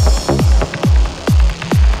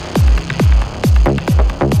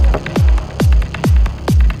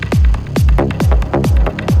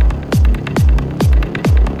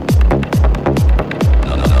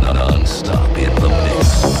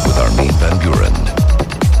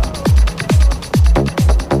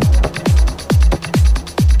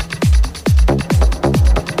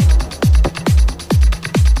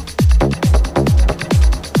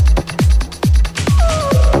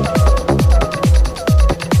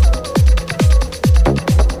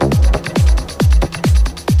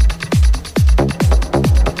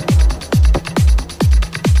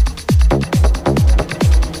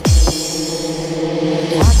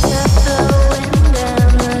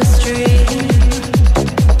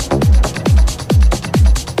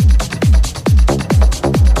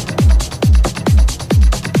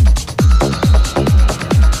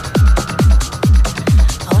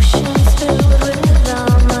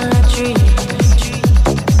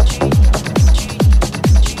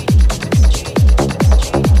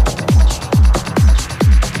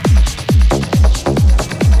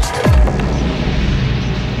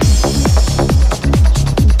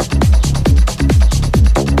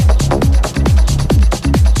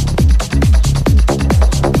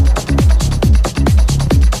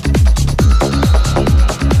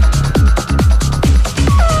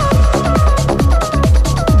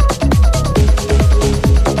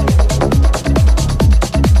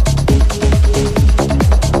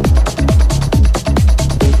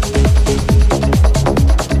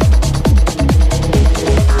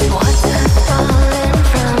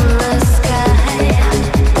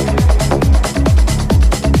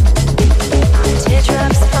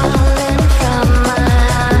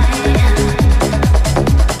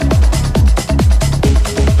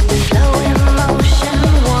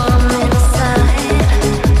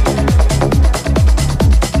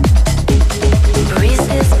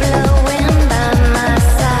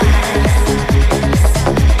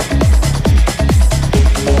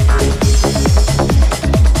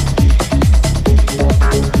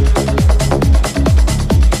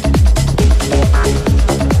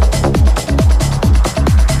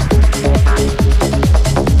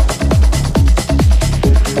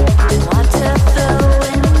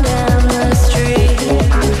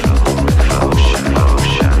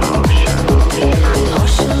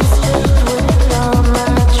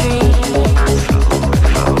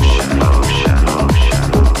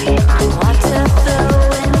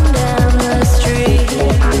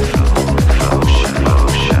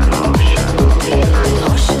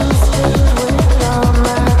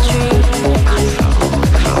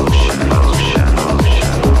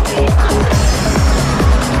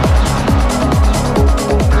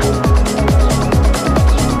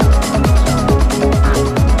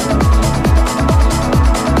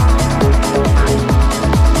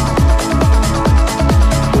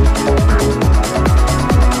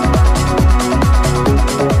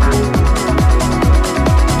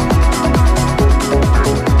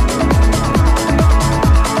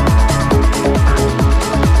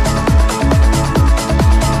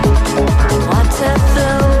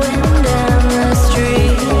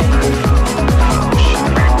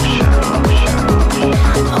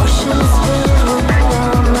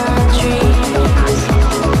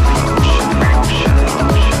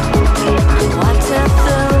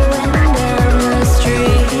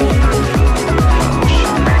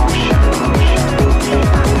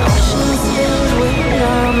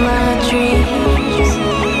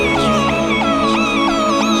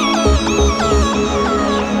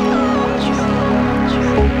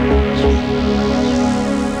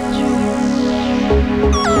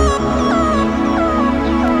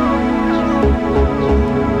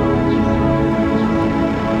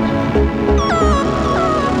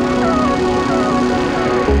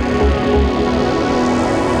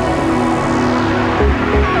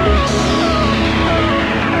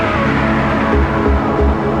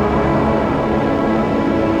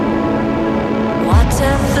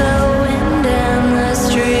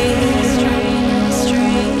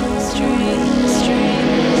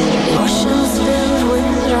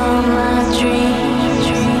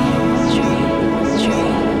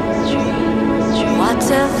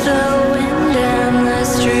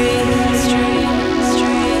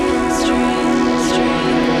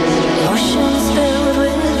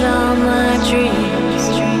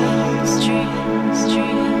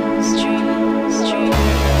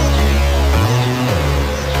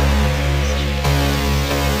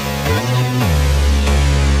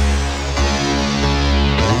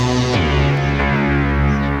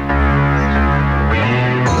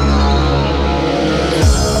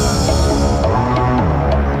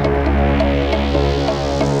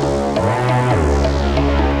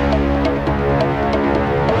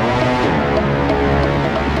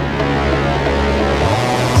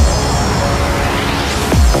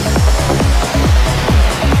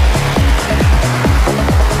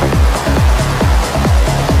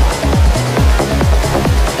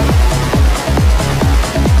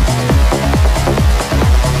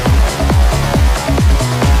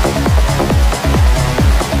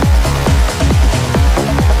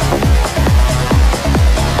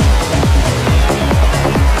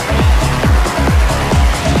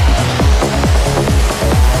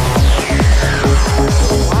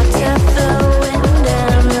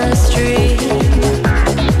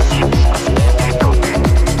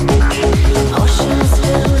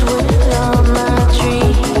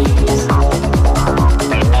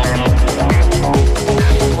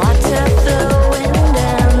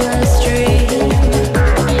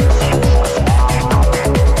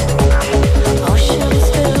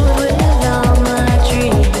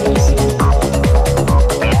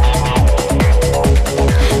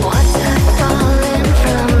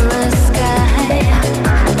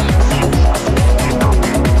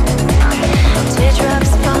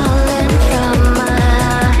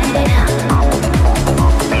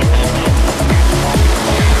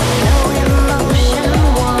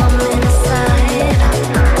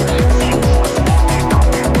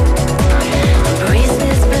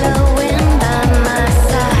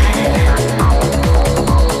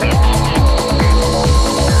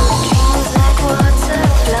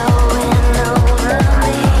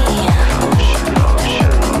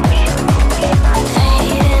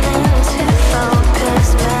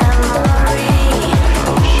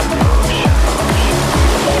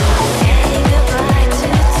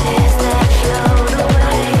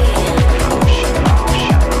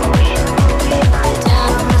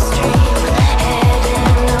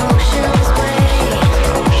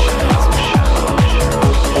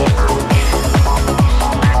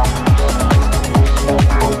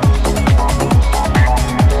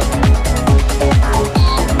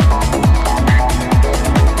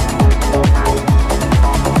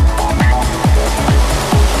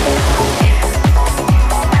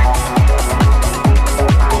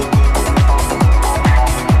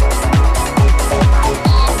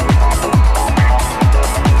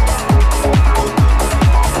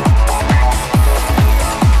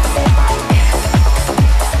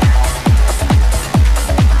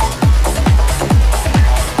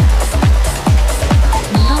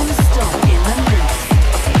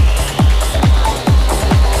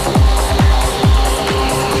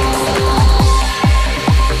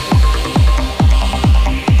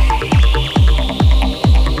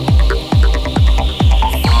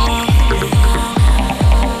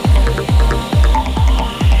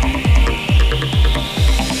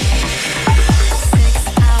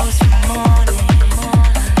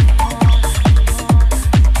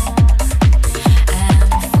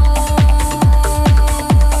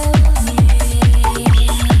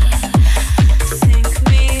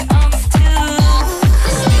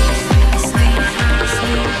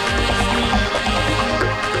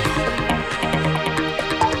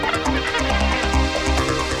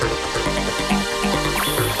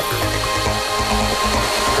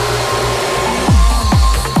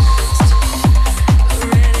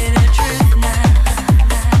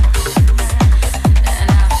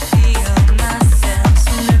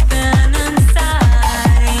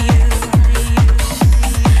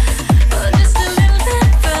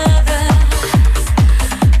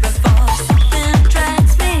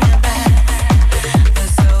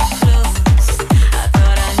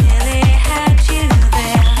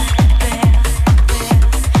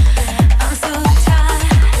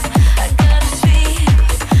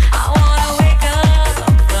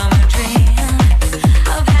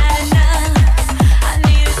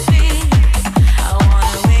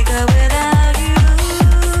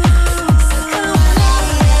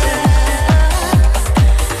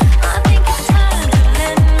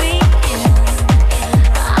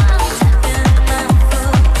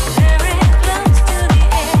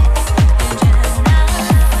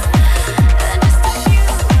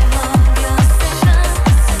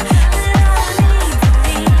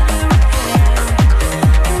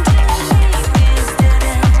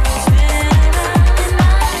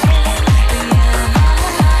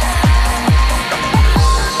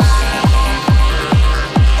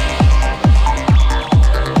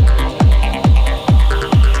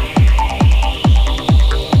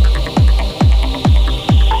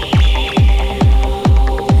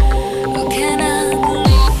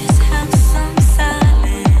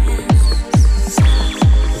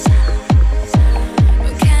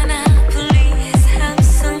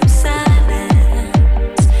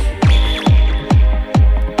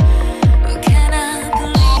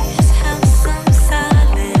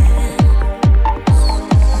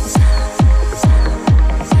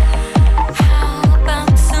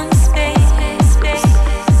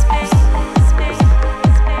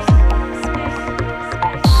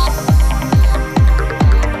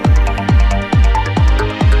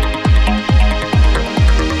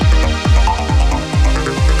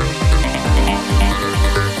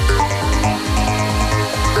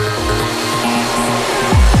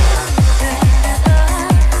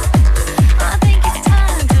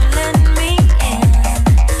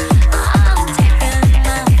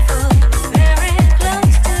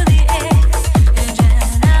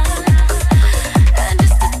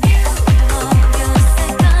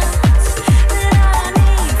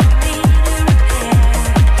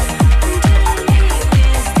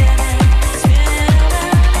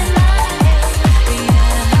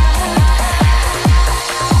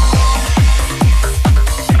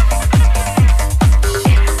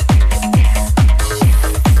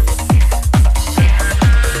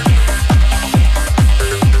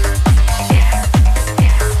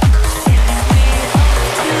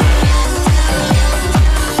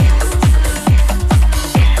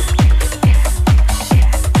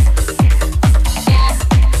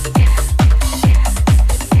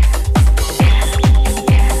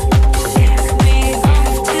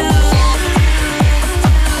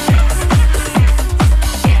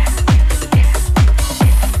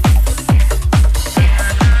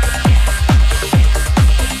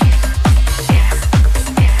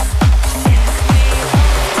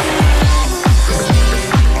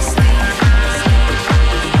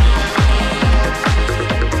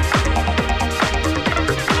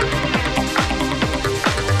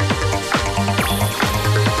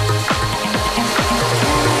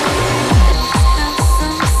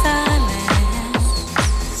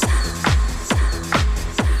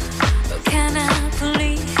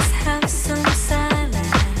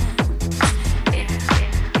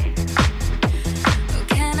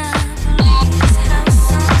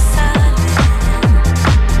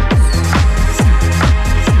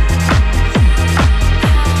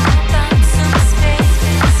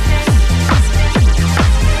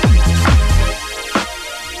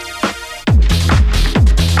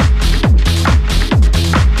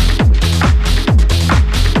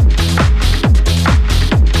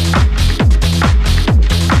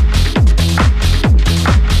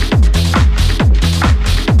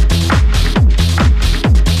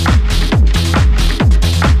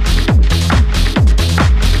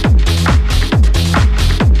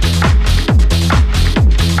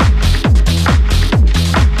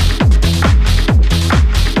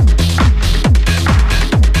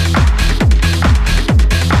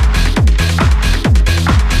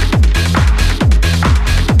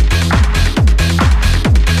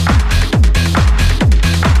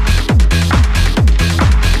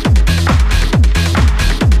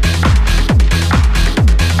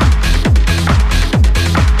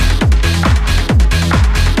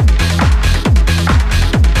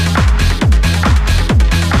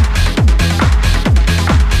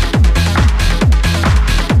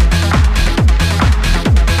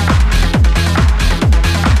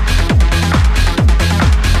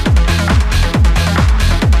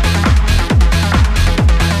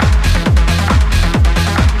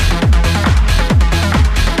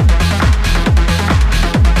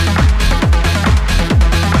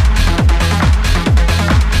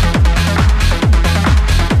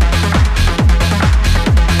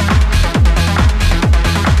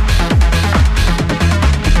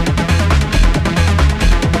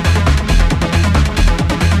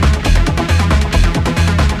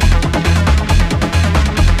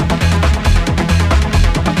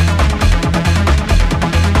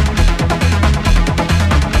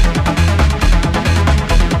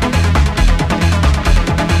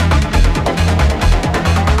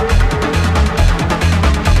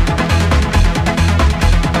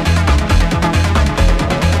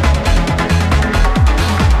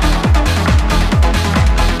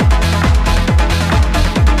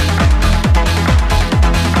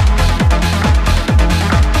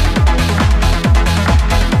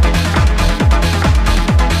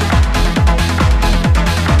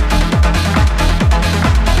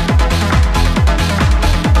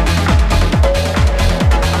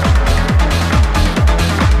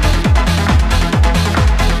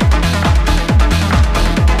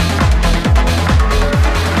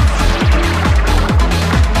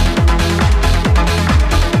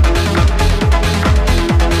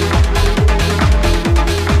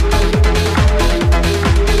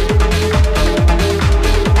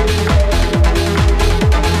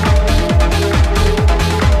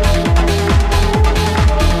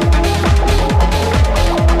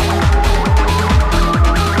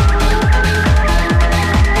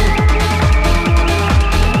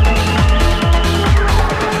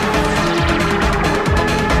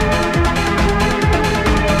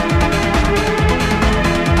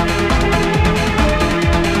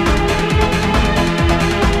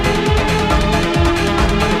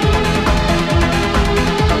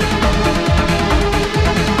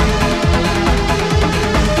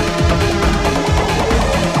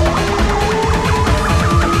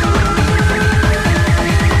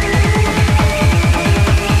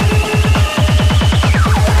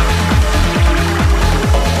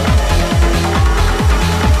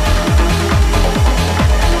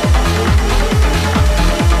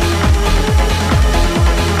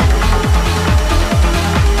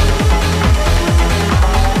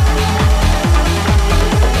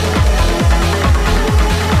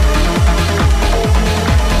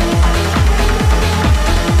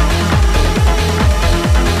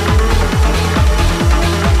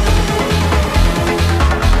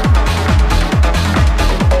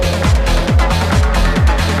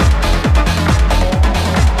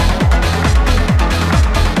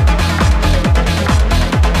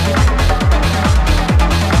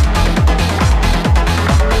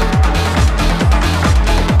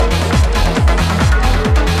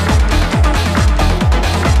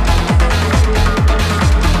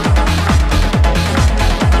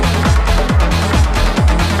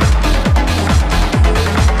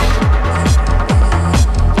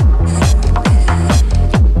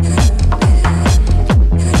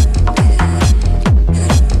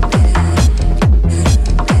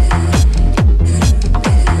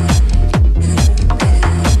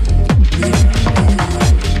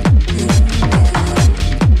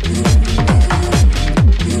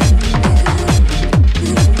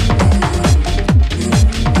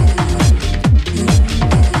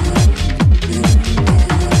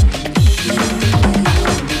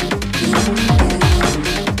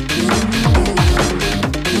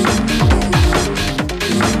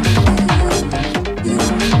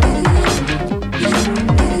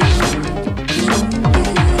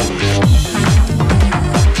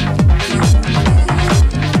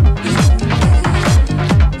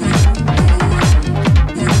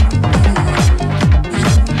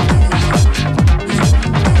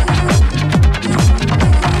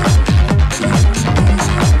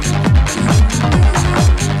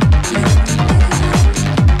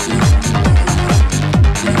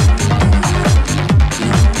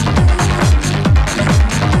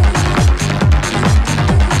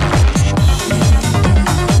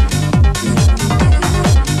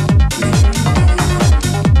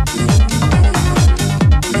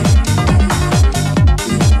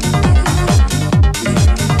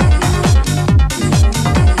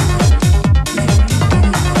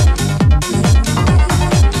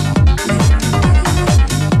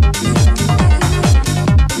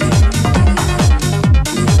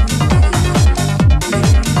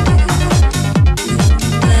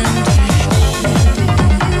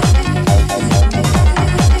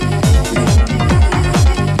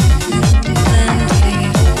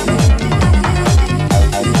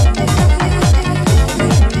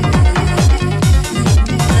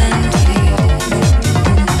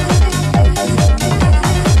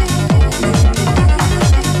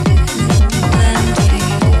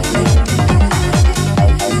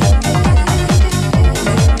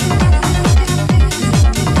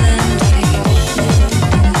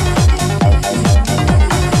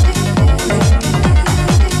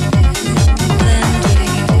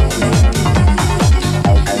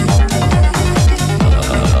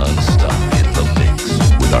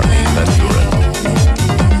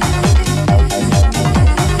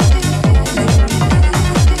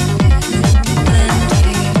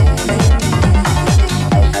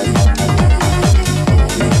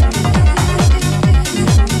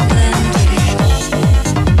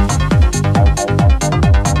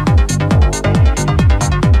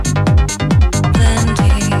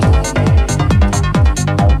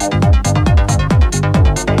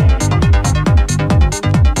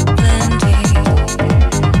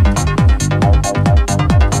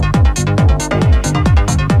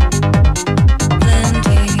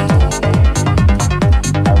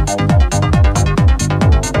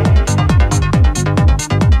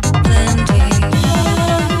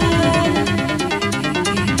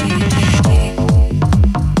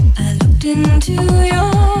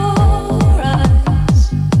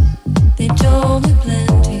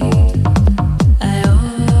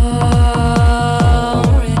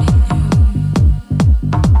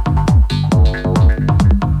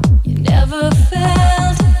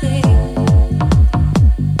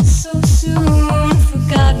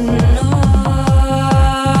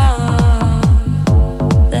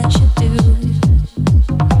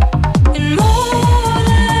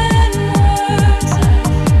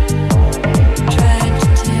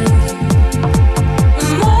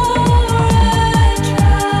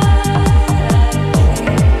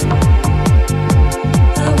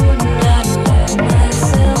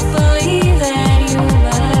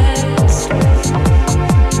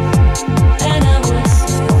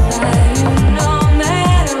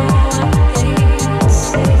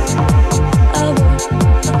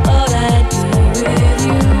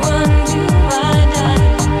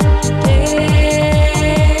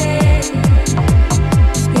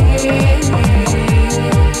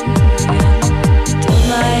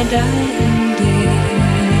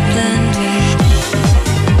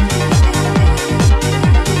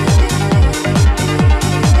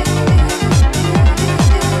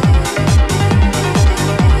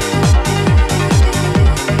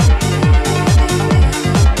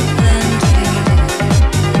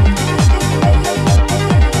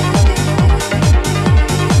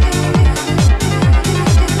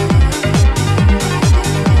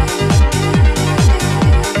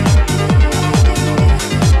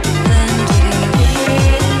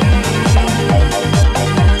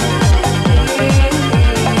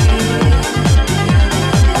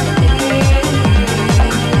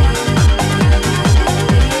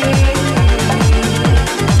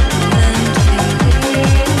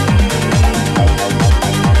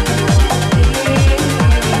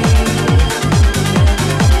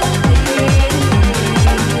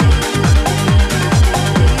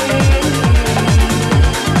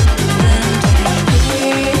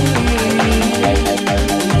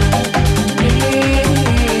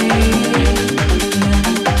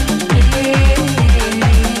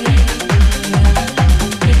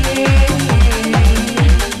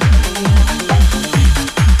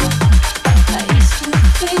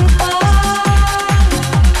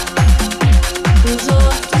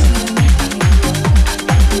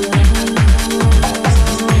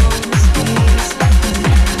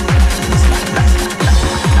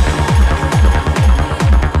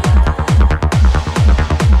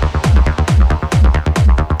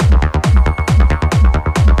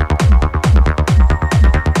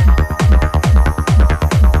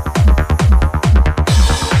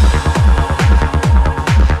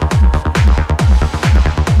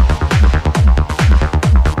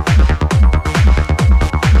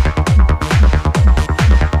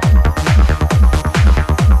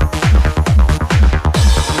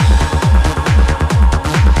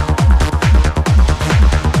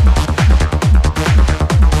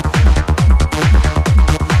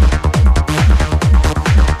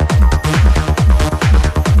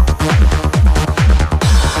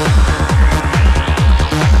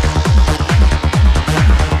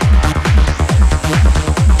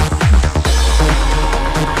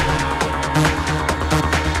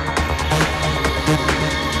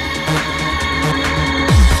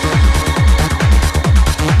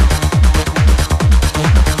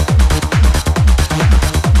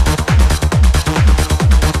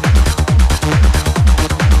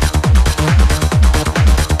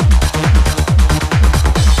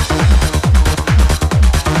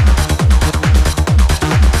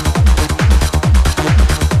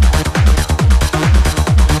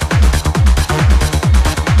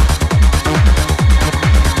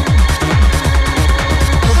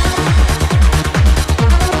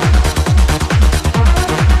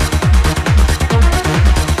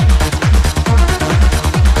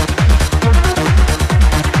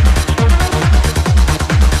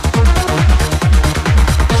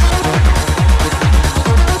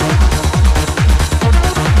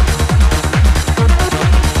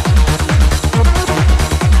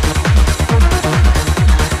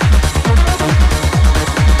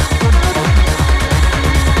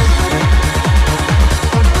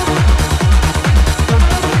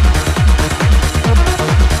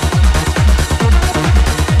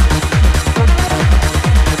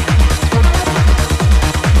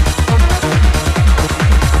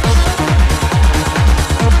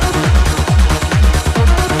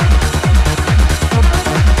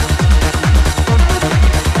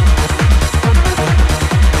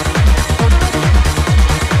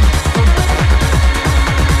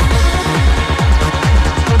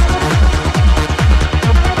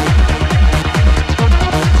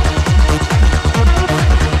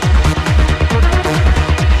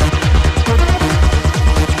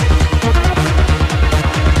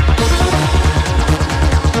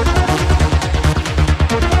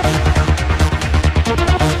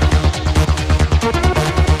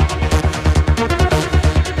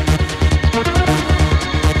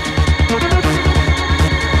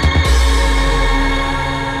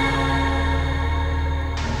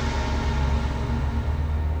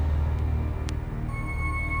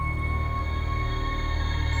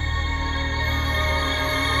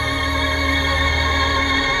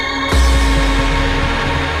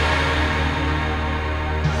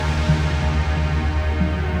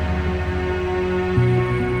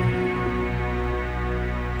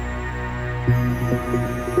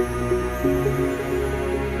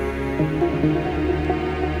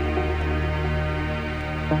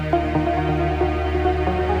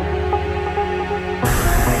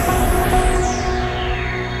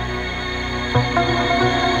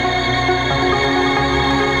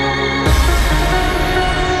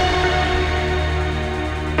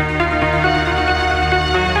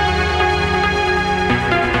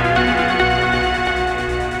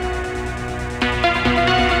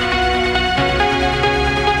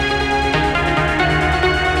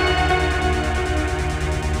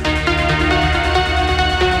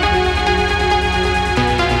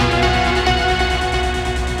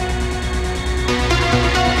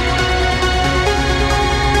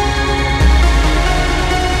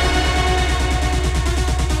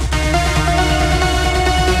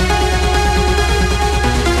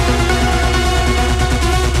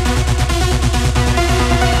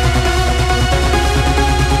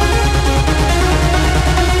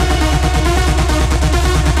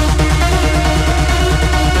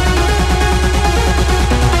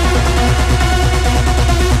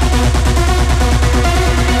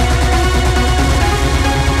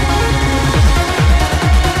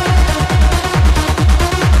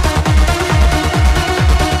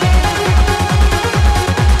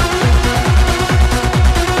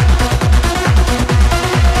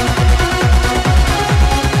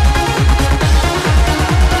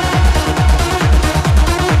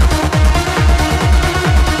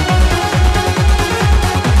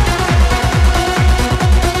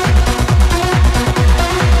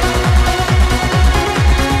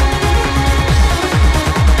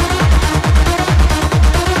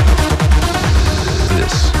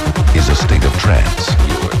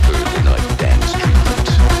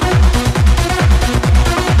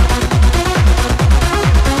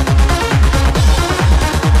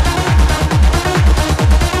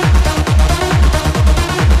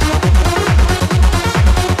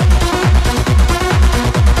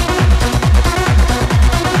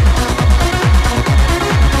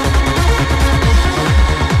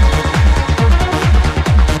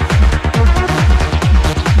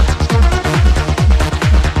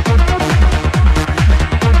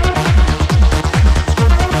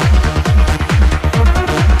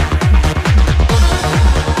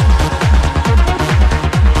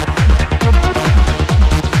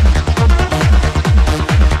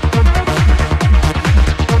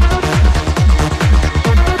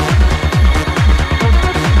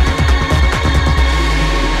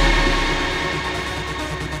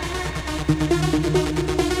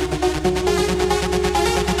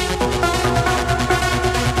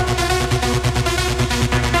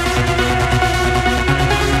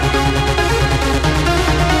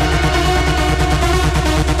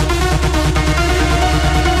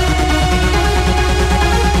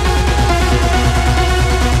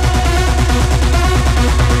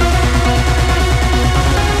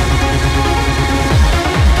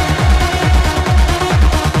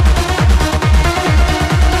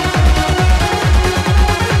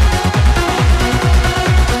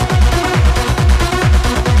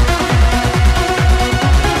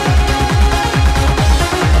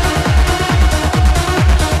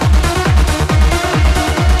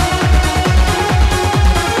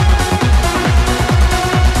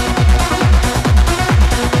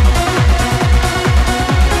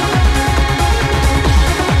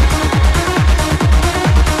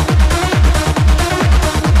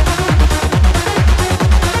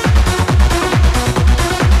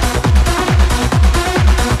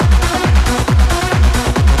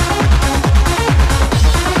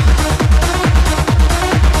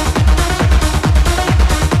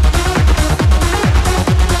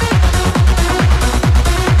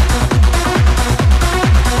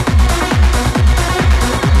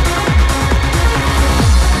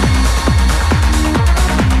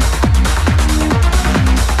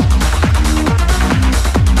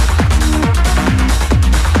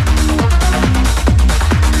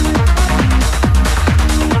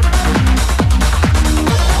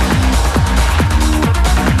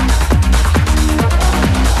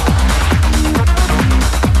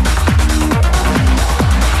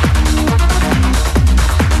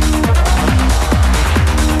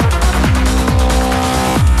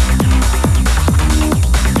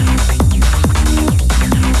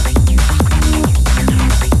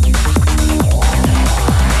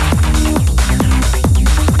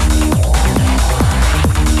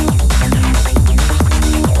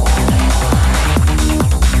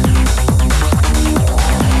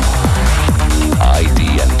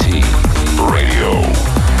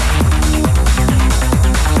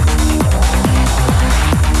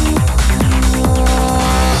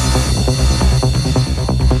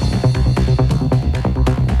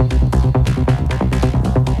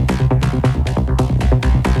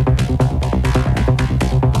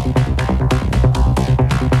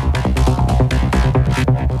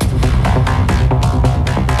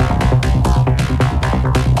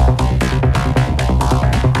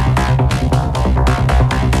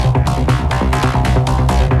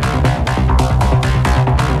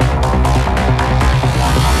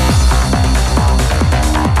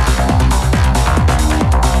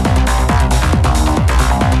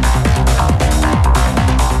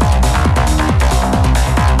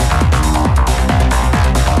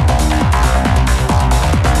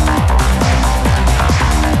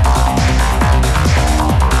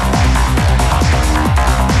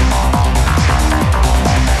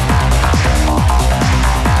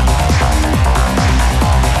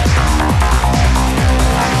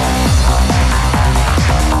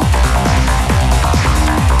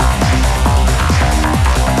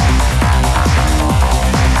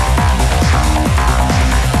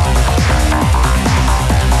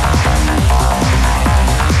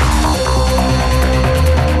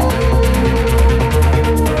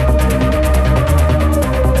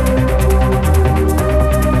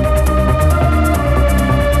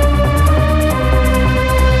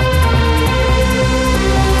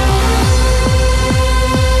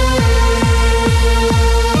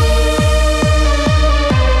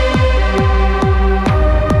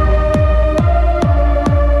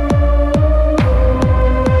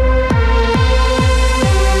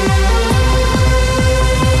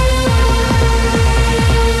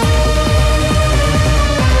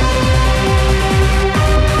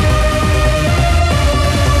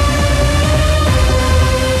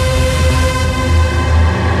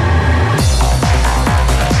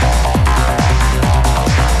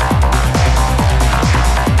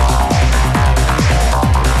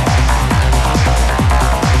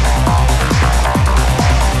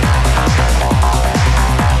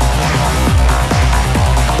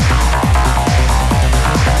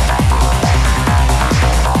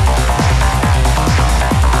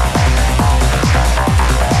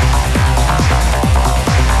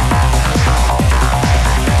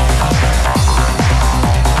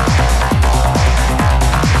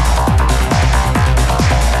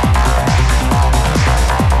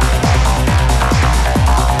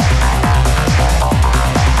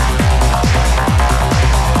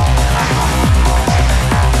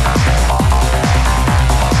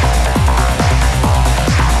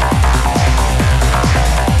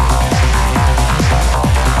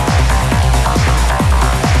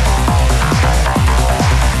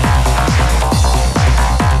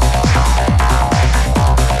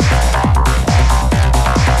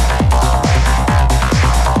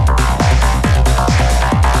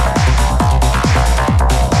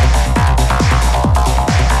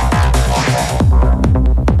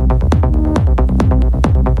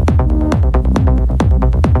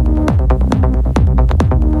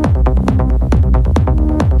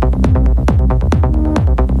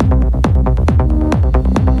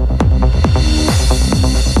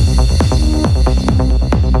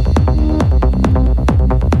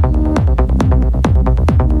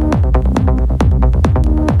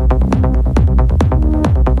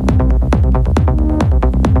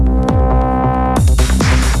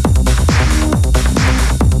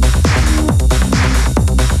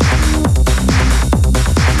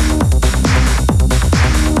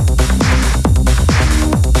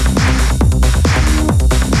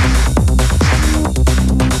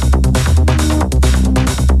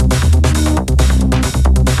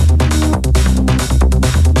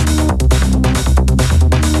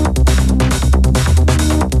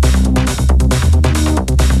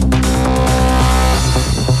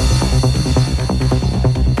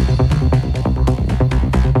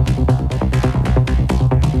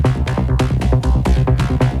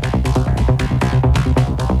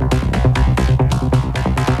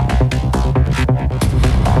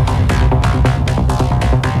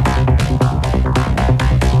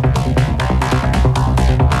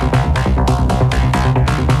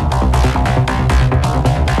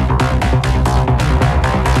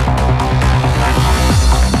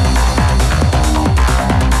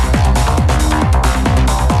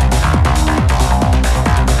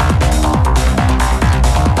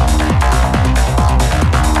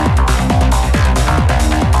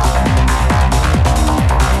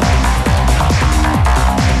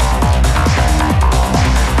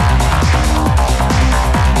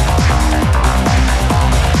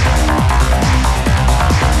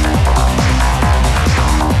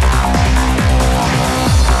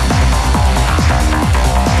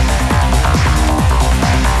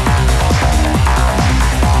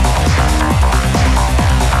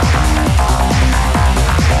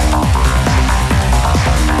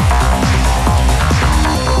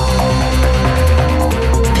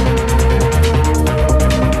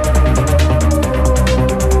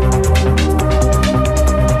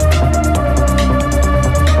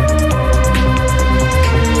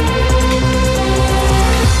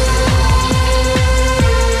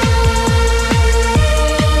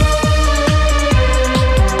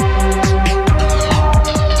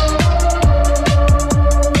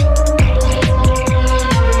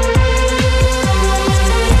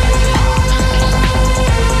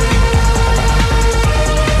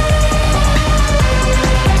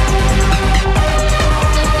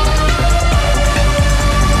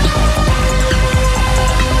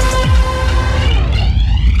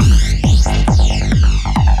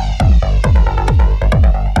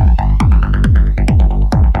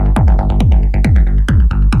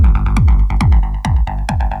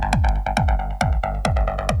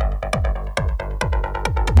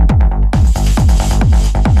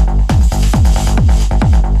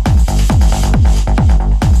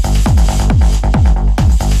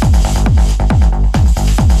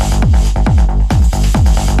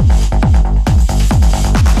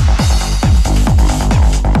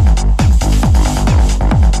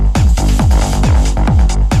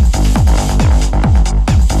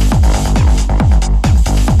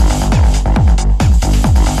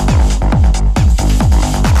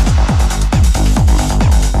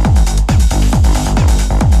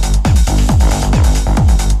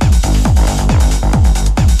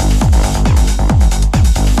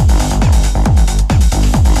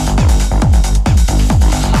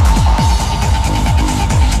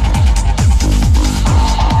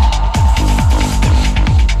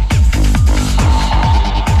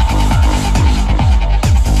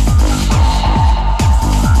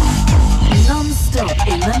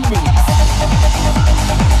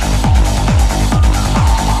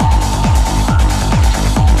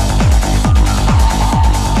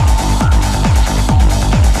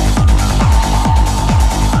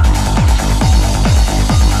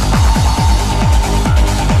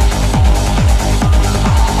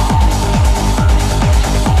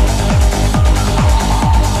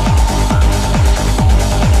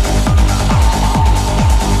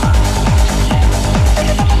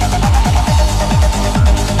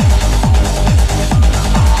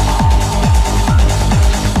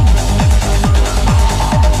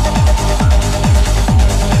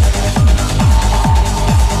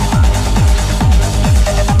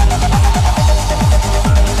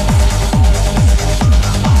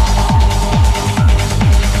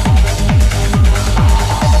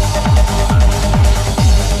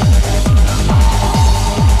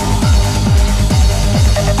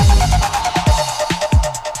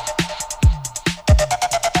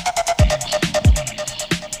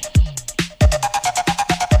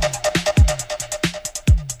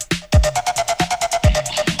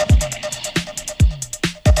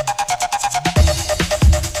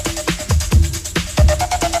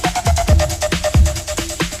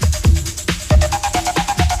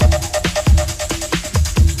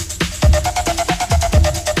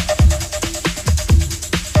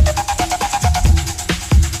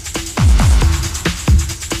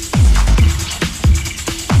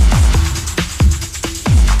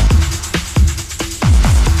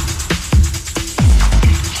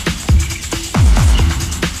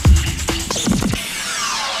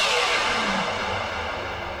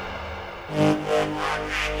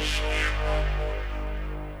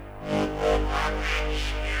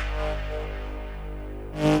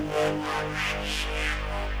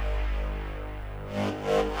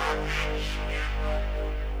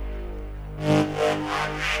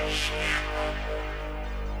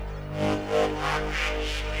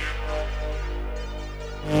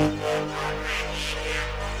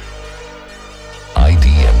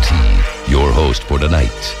 IDMT, your host for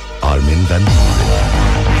tonight, Armin van Buuren.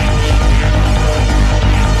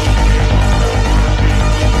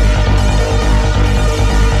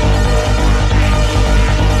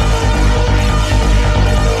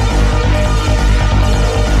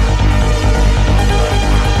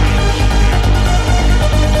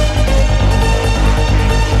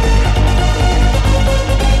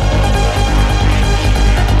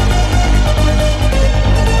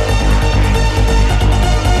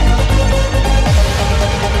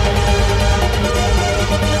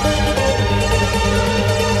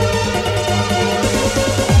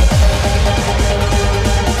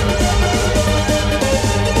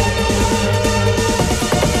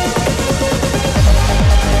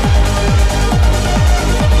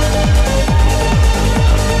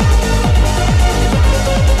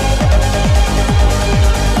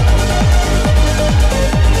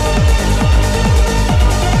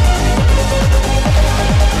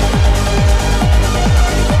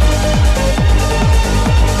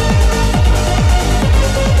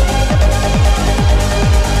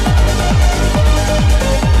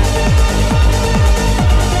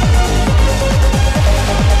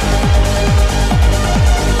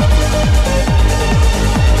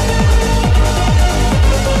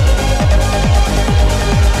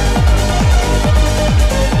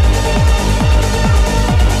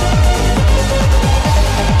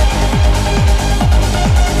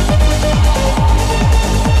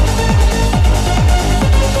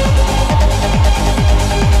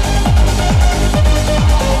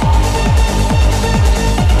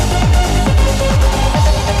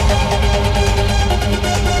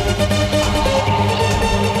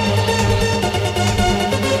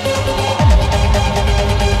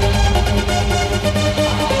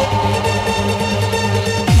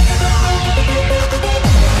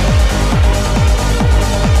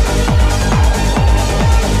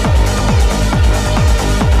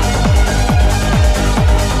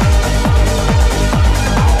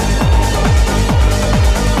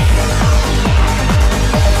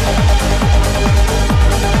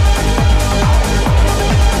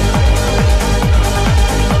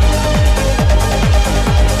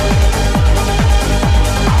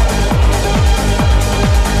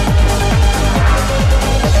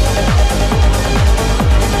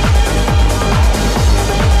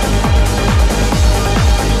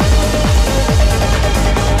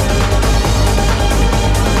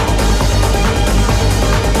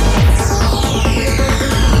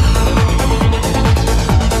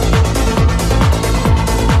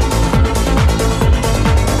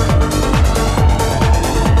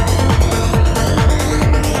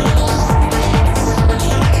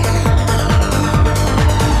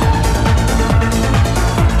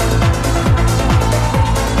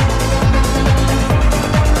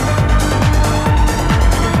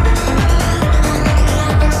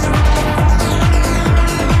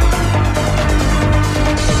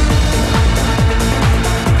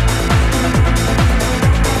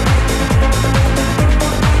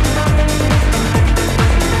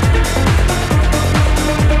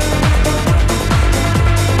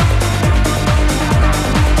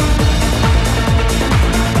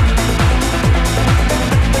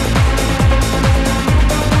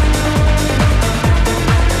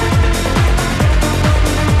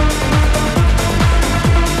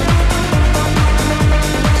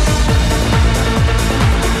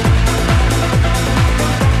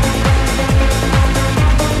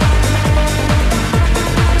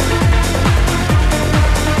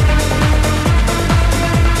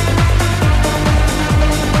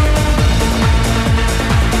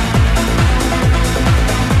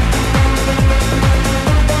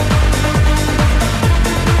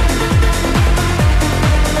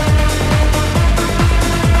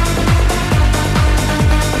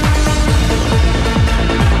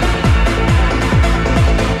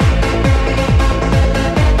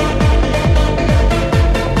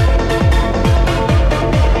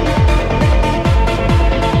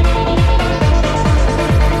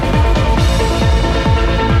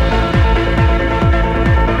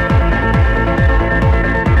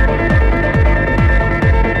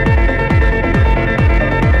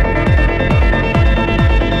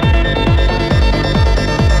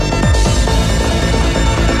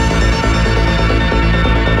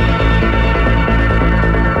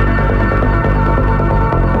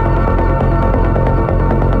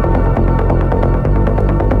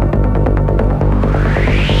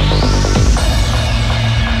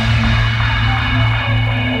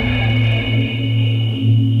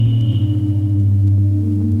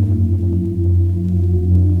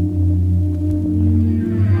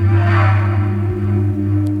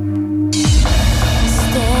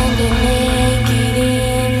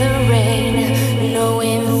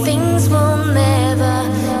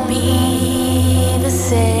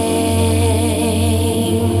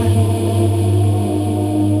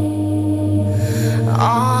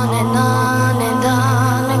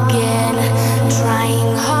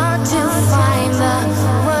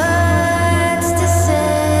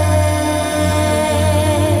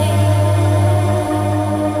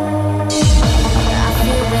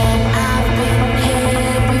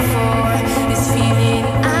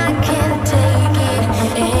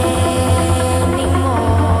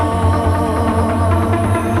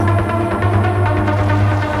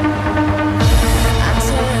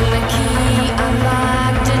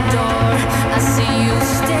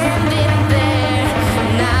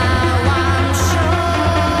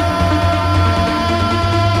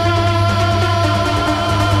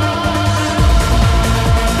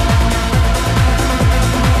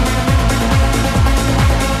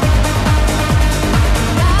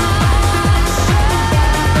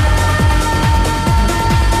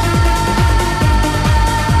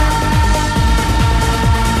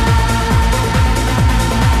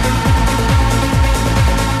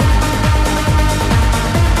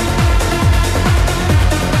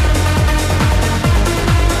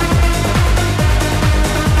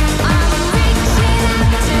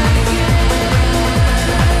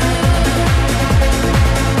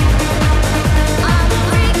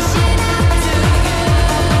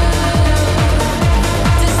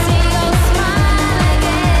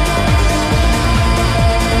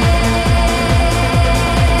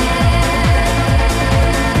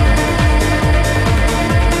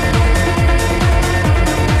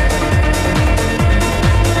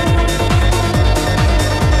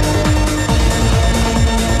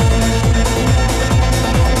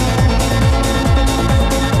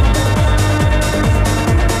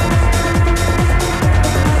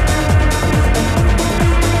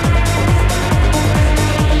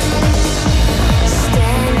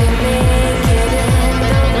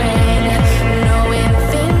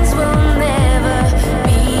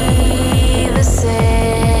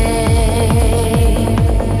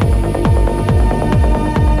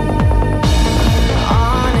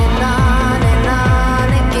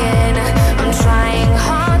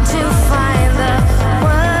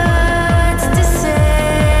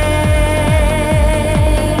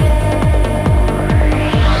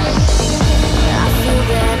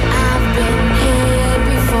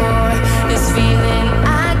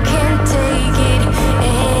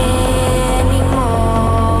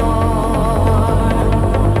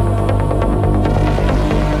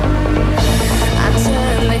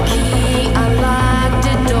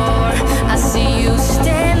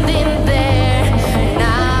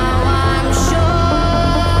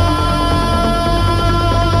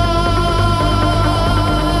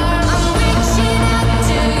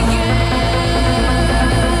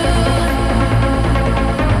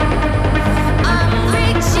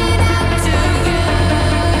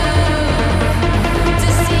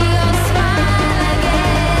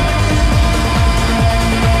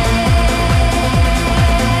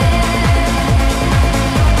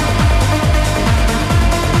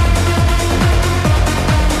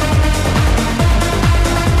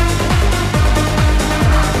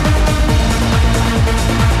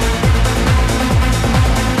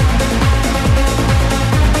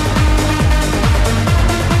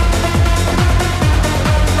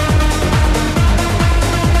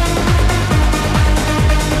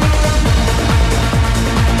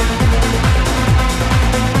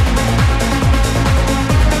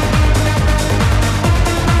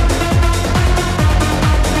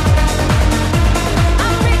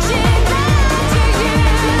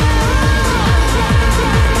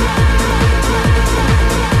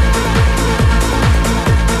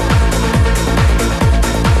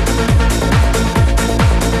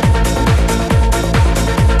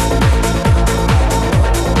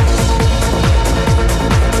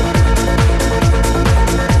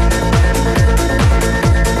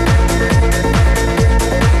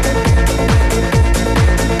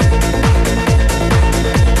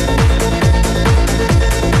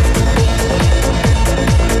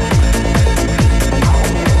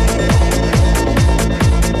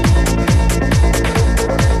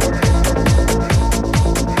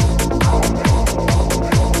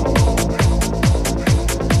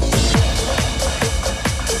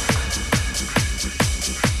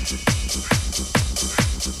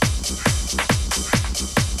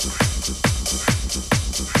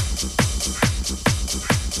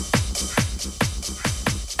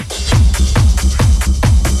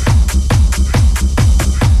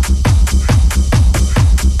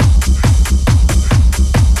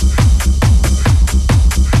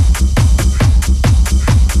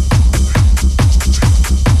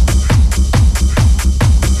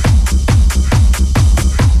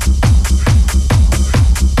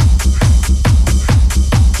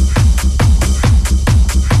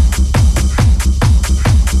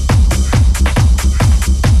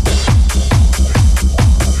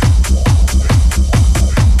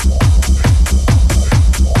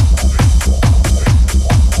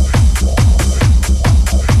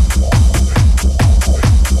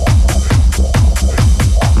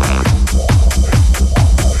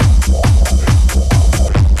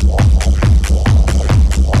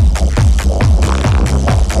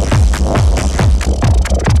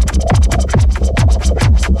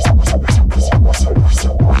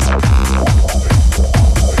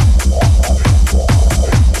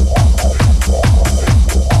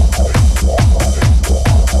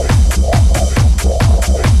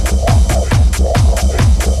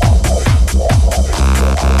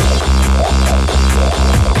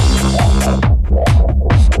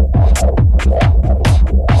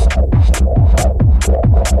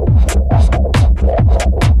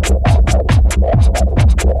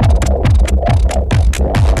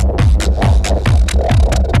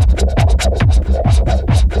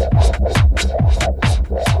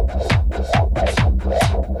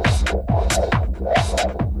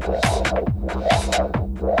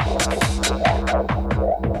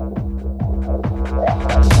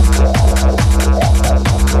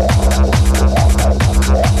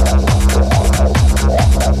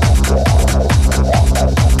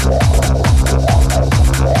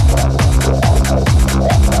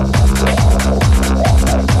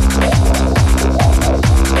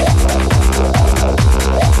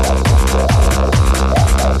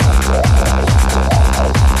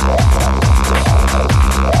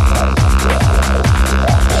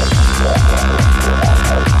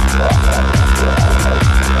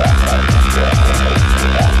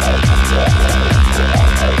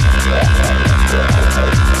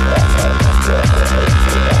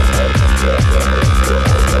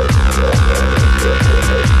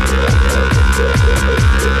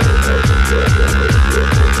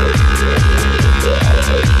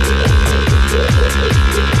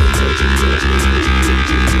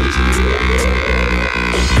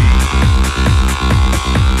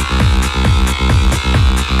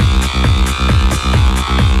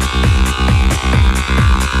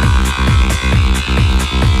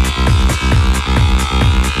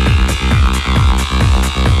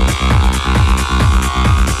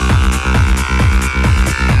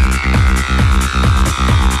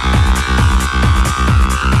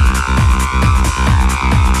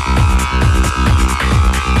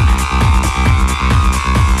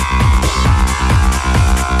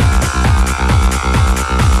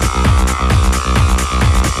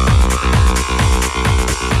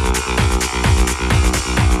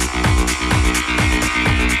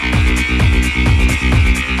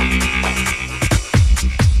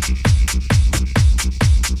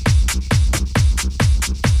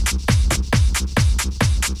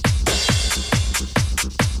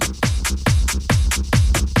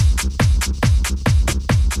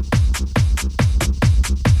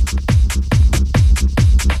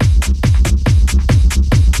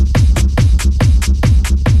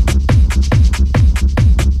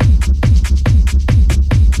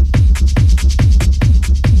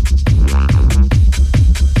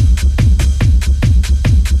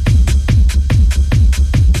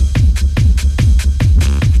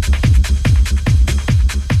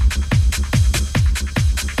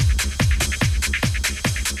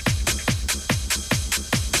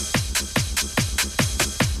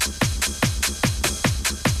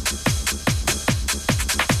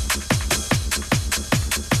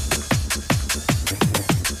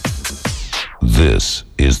 This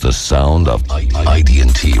is the sound of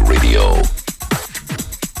IDT Radio.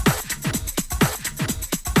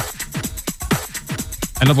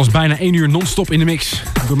 En dat was bijna 1 uur non-stop in de mix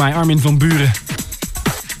door mij, Armin van Buuren.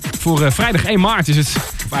 Voor vrijdag 1 maart is het,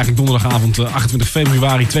 of eigenlijk donderdagavond 28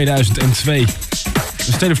 februari 2002. De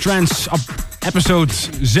State of Trance episode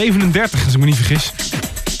 37, als ik me niet vergis.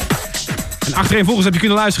 En achtereenvolgens heb je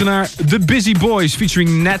kunnen luisteren naar The Busy Boys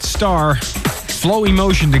featuring Nat Star. Flow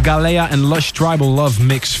Emotion, de Galea en Lush Tribal Love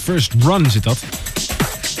mix. First Run zit dat.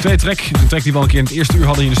 Tweede track, een track die we al een keer in het eerste uur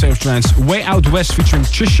hadden in de State of Trance. Way Out West featuring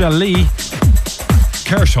Trisha Lee.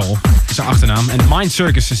 Kershaw is haar achternaam. En Mind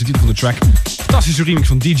Circus is de titel van de track. Fantastische remix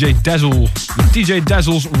van DJ Dazzle. DJ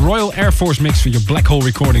Dazzle's Royal Air Force mix via Black Hole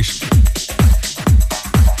Recordings.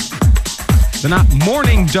 Daarna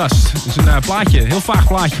Morning Dust. Dat is een plaatje, heel vaag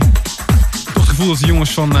plaatje. Toch het gevoel dat de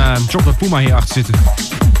jongens van Chocolate Puma hier achter zitten.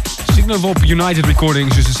 Signal op United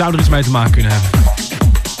Recordings, dus het zou er iets mee te maken kunnen hebben.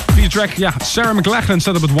 Vierde track, ja, Sarah McLachlan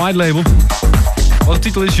staat op het White Label. Wat de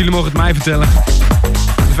titel is, jullie mogen het mij vertellen.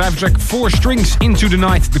 De vijfde track, 4 Strings Into the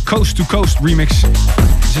Night, de Coast to Coast remix.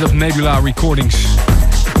 Zit op Nebula Recordings.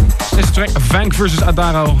 Zesde track, Vank vs.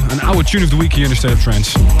 Adaro, een oude tune of the week hier in de State of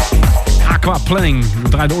Trance. Aqua Planning, we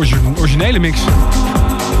draaien de originele mix.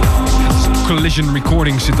 Collision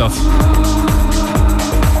Recordings zit dat.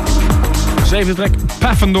 Zevende track,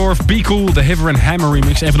 Pfaffendorf, Be Cool, de Hiver and Hammer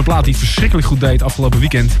remix. Een van de platen die het verschrikkelijk goed deed afgelopen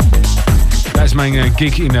weekend. Tijdens mijn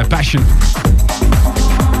gig in Passion.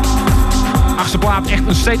 Achtste plaat, echt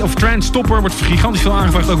een State of Trance topper. Wordt gigantisch veel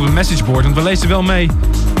aangevraagd ook op het messageboard. Want we lezen wel mee.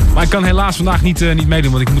 Maar ik kan helaas vandaag niet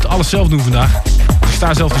meedoen, want ik moet alles zelf doen vandaag. Ik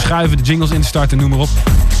sta zelf te schuiven, de jingles in te starten, noem maar op.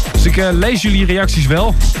 Dus ik lees jullie reacties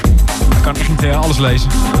wel. Ik kan echt niet alles lezen.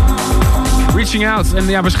 Reaching Out. En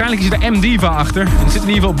ja, waarschijnlijk is er M-Diva achter. En het zit in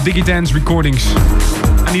ieder geval op Digidance Recordings.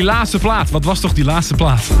 En die laatste plaat. Wat was toch die laatste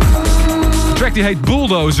plaat? De track die heet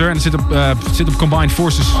Bulldozer. En het zit op Combined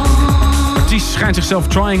Forces. De artiest schijnt zichzelf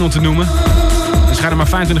Triangle te noemen. Er schijnen maar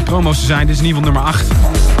 25 promo's te zijn. Dit is in ieder geval nummer 8.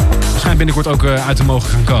 Schijnt binnenkort ook uit te mogen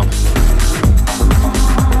gaan komen.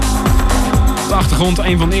 Op de achtergrond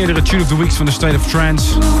een van de eerdere Tune of the Weeks van de State of Trance.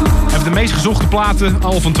 Even de meest gezochte platen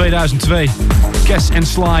al van 2002. Cass and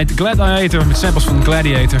Slide, Gladiator met samples van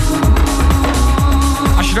Gladiator.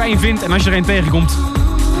 Als je er één vindt en als je er één tegenkomt,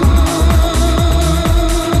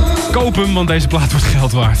 koop hem, want deze plaat wordt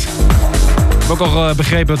geld waard. Ik heb ook al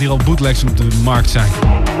begrepen dat hier al bootlegs op de markt zijn.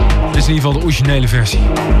 Dit is in ieder geval de originele versie.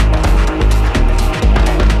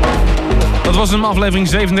 Dat was hem, aflevering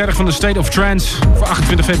 37 van de State of Trance voor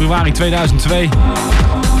 28 februari 2002.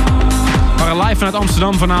 We waren live vanuit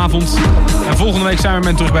Amsterdam vanavond. En volgende week zijn we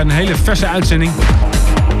met terug bij een hele verse uitzending.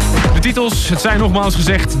 De titels, het zijn nogmaals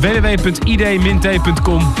gezegd,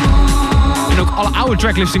 www.id-t.com. En ook alle oude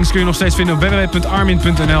tracklistings kun je nog steeds vinden op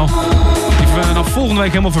www.armin.nl. Die vanaf volgende week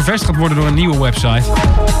helemaal ververst gaat worden door een nieuwe website.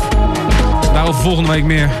 Daarover volgende week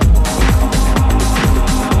meer.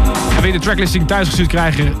 En wil je de tracklisting thuisgestuurd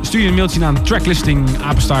krijgen, stuur je een mailtje naar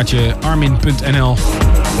tracklistling@armin.nl.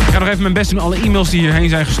 Ik ga nog even mijn best doen alle e-mails die hierheen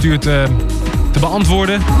zijn gestuurd te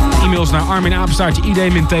beantwoorden. E-mails naar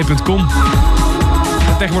armin@id-t.com.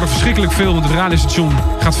 Tegenwoordig verschrikkelijk veel, want het radiostation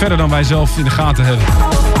gaat verder dan wij zelf in de gaten hebben.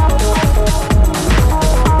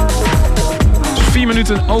 Dus 4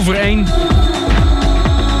 minuten over 1.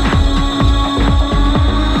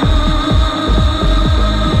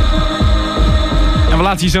 En we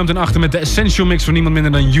laten je zo meteen achter met de Essential Mix van niemand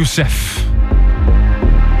minder dan Youssef.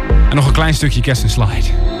 En nog een klein stukje Cass and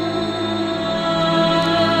Slide.